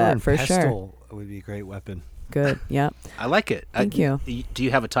baseball bat for sure. Pestle would be a great weapon. Good, yeah. I like it. Thank you. Do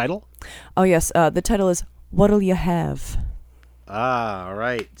you have a title? Oh, yes. The title is, What'll You Have? Ah, all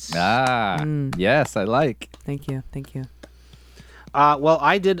right. Yes, I like. Thank you. Well,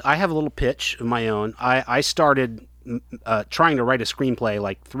 I have a little pitch of my own. I started trying to write a screenplay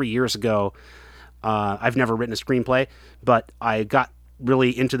like 3 years ago. I've never written a screenplay, but I got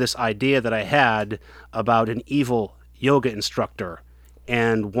really into this idea that I had about an evil yoga instructor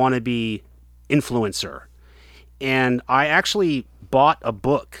and wannabe influencer. And I actually bought a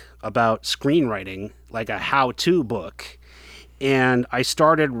book about screenwriting, like a how-to book. And I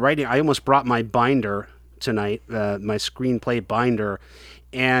started writing. I almost brought my binder tonight, my screenplay binder.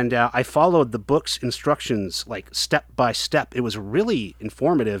 And I followed the book's instructions, like step by step. It was really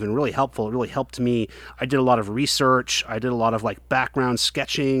informative and really helpful. It really helped me. I did a lot of research. I did a lot of like background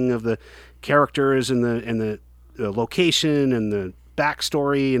sketching of the characters and the location and the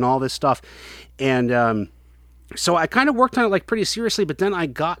backstory and all this stuff. And so I kind of worked on it like pretty seriously. But then I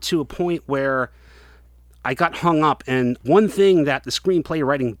got to a point where I got hung up. And one thing that the screenplay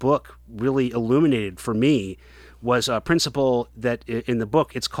writing book really illuminated for me was a principle that in the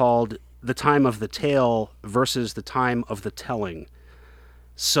book it's called the time of the tale versus the time of the telling.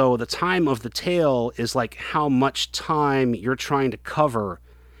 So the time of the tale is like how much time you're trying to cover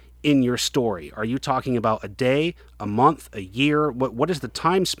in your story. Are you talking about a day, a month, a year? What is the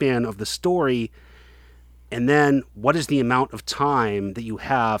time span of the story? And then what is the amount of time that you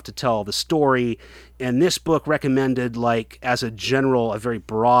have to tell the story? And this book recommended, like, as a general, a very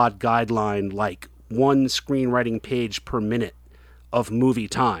broad guideline, like 1 screenwriting page per minute of movie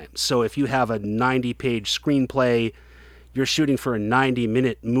time. So if you have a 90-page screenplay, you're shooting for a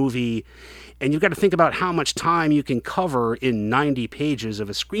 90-minute movie, and you've got to think about how much time you can cover in 90 pages of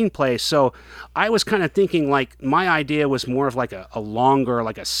a screenplay. So I was kind of thinking, like, my idea was more of like a longer,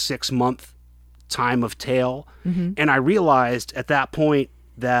 like a 6-month time of tale. And I realized at that point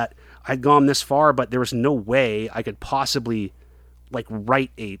that I'd gone this far, but there was no way I could possibly like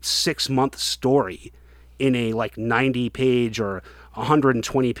write a 6-month story in a like 90-page or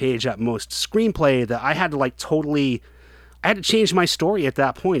 120-page at most screenplay, that I had to like I had to change my story at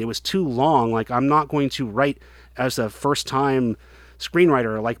that point. It was too long. Like, I'm not going to write as a first-time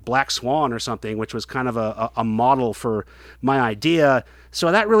screenwriter like Black Swan or something, which was kind of a model for my idea.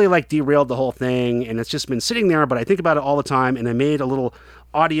 So that really like derailed the whole thing, and it's just been sitting there, but I think about it all the time, and I made a little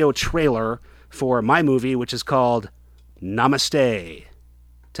audio trailer for my movie, which is called Namaste.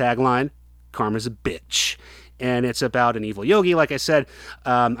 Tagline, Karma's a bitch. And it's about an evil yogi, like I said.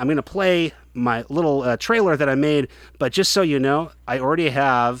 I'm going to play my little trailer that I made, but just so you know, I already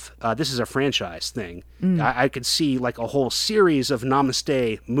have, this is a franchise thing. I could see like a whole series of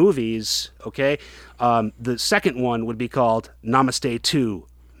Namaste movies, okay? The second one would be called Namaste 2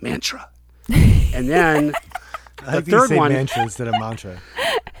 Mantra. And then the third one... mantra instead of mantra.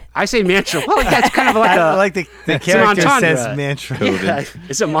 I say mantra. Well, yeah, it's kind of like I like the character says mantra. Yeah.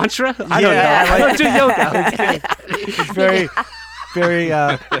 Is it mantra? I Yeah, don't know. I don't do yoga. It's very, very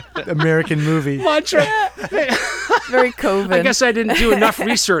American movie. Mantra. Very COVID. I guess I didn't do enough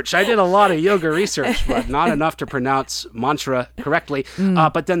research. I did a lot of yoga research, but not enough to pronounce mantra correctly.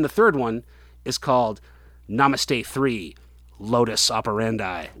 But then the third one is called Namaste 3, Lotus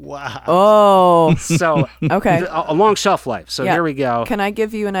Operandi. Wow. Oh, So okay. a long shelf life. So Yeah. here we go. Can I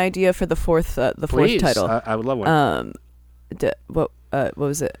give you an idea for the fourth Please. title? I would love one. What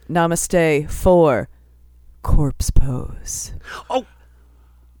was it? Namaste 4, Corpse Pose. Oh,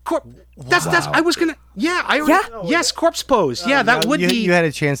 that's I was gonna. Yeah, I already, Yeah? yes, corpse pose. Yeah, that would be. You had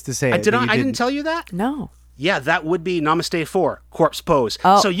a chance to say it. but you I didn't tell you that. No. Yeah, that would be Namaste 4, corpse pose.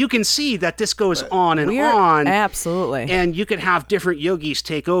 Oh. So you can see that this goes on and We're on. absolutely. And you could have different yogis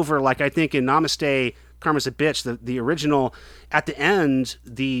take over. Like I think in Namaste, Karma's a Bitch, the original, at the end,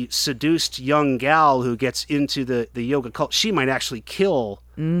 the seduced young gal who gets into the yoga cult, she might actually kill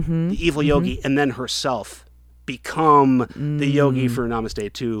the evil yogi and then herself become the yogi for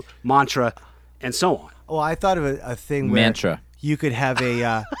Namaste 2, mantra, and so on. Well, I thought of a thing where Mantra. you could have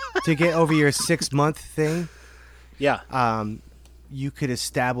a to get over your 6-month thing. Yeah. You could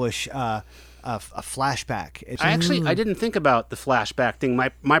establish a flashback. I didn't think about the flashback thing.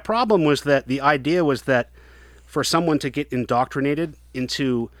 My problem was that the idea was that for someone to get indoctrinated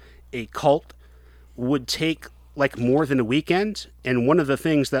into a cult would take like more than a weekend. And one of the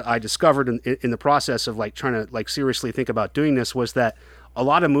things that I discovered in the process of like trying to like seriously think about doing this was that a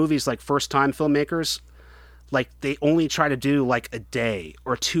lot of movies, like first time filmmakers, like they only try to do like a day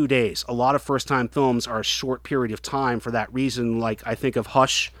or 2 days. A lot of first time films are a short period of time for that reason. Like I think of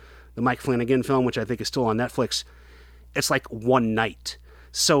Hush, the Mike Flanagan film, which I think is still on Netflix. It's like one night.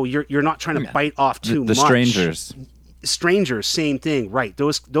 So you're not trying to bite off too The much. Strangers. Same thing, right?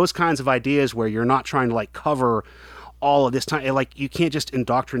 Those kinds of ideas where you're not trying to like cover all of this time. Like you can't just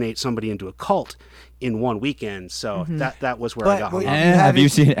indoctrinate somebody into a cult in one weekend. So that was where I got hung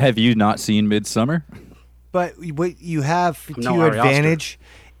up. Have you not seen Midsummer? But what you have to No, your Ari Aster. advantage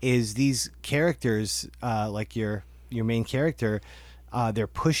is these characters, like your main character, they're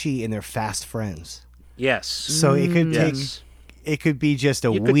pushy and they're fast friends. Yes. So it could take. Yes. It could be just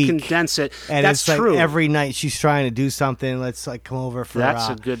a You could week. condense it. And That's it's true. like every night she's trying to do something. Let's like come over for. That's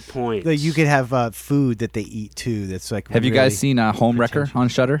a good point. You could have food that they eat too. That's like. Have you really guys seen Homewrecker on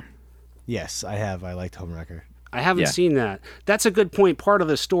Shudder? Yes, I have. I liked Homewrecker. I haven't Yeah. seen that. That's a good point. Part of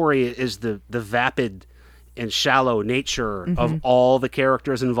the story is the vapid and shallow nature of all the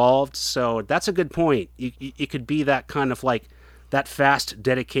characters involved. So that's a good point. It could be that kind of like that fast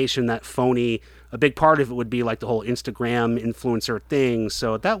dedication, that phony. A big part of it would be like the whole Instagram influencer thing.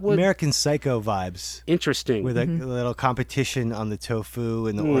 So that would American Psycho vibes interesting. with a little competition on the tofu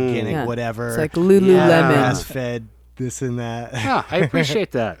and the organic Yeah. whatever. It's like Lululemon. Grass fed this and that. Yeah, I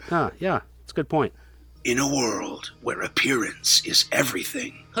appreciate that. Yeah, it's a good point. In a world where appearance is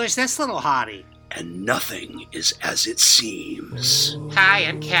everything, Who's this little hottie? and nothing is as it seems. Hi,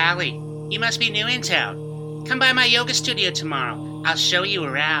 I'm Callie. You must be new in town. Come by my yoga studio tomorrow. I'll show you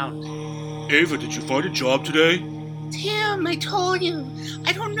around. Ava, did you find a job today? Tim, I told you.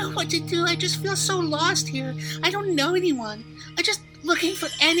 I don't know what to do. I just feel so lost here. I don't know anyone. I'm just looking for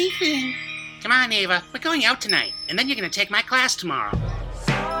anything. Come on, Ava. We're going out tonight, and then you're going to take my class tomorrow.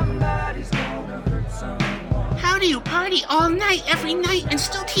 How do you party all night, every night, and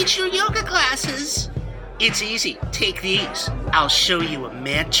still teach your yoga classes? It's easy. Take these. I'll show you a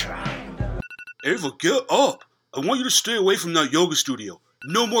mantra. Ava, get up. I want you to stay away from that yoga studio.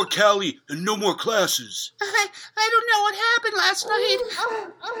 No more Callie and no more classes. I don't know what happened last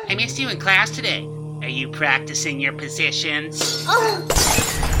night. I missed you in class today. Are you practicing your positions?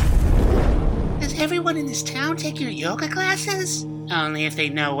 Does everyone in this town take your yoga classes? Only if they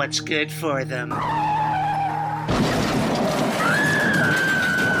know what's good for them.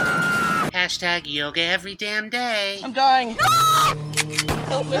 Hashtag yoga every damn day. I'm dying.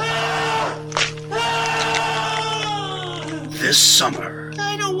 Help me. This summer,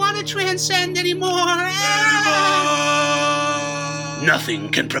 I don't want to transcend anymore. nothing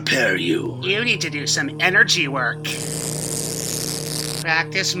can prepare you. You need to do some energy work.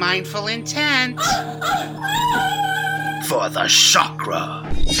 Practice mindful intent. For the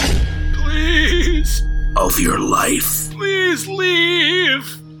chakra. Please. Of your life. Please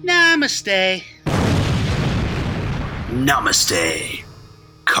leave. Namaste. Namaste.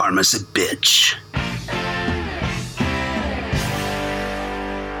 Karma's a bitch.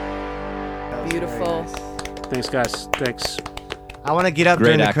 Beautiful. Thanks, guys. Thanks. I want to get up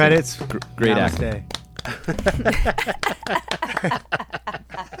Great during the acting. credits. Great Namaste.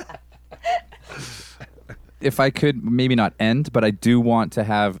 If I could, maybe not end, but I do want to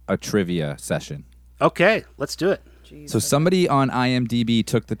have a trivia session. Okay, let's do it. So somebody on IMDb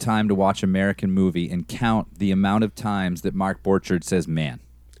took the time to watch American Movie and count the amount of times that Mark Borchardt says man.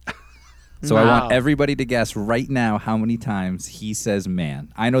 So I want everybody to guess right now how many times he says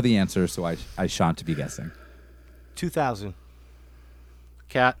man. I know the answer, so I shan't to be guessing. 2000.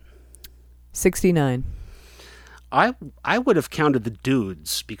 Kat. 69. I would have counted the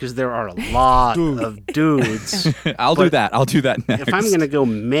dudes because there are a lot of dudes. I'll do that. I'll do that next. If I'm going to go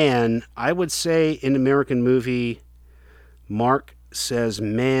man, I would say in American Movie, Mark says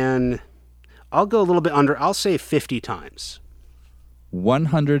man. I'll go a little bit under. I'll say 50 times.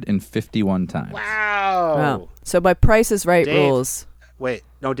 151 times. Wow. Wow. So by Price is Right Dave. rules, Wait,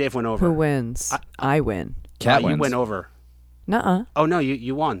 no, Dave went over. who wins? I win. Cat You wins. went over. Nuh-uh. Oh, no,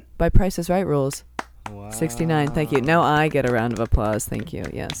 you won. By Price is Right rules. 69. Thank you. Now I get a round of applause. Thank you.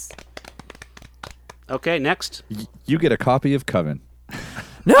 Yes. Okay, next. You get a copy of Coven.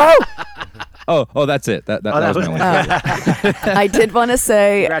 No! Oh, that's it. That was my one. I did want to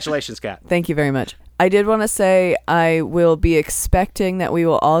say Congratulations, Kat. thank you very much. I did want to say I will be expecting that we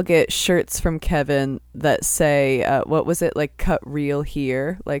will all get shirts from Kevin that say, what was it, like cut real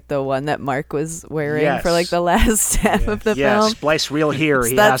here? Like the one that Mark was wearing for like the last half of the Yes, film. Splice Real Here.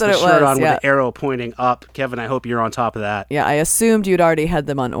 He That's has the what it shirt was, on yeah. with the arrow pointing up. Kevin, I hope you're on top of that. Yeah, I assumed you'd already had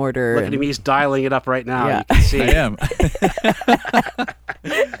them on order. Look at him. He's dialing it up right now. Yeah. You can see. I am.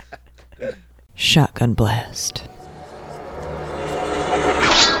 Shotgun blast.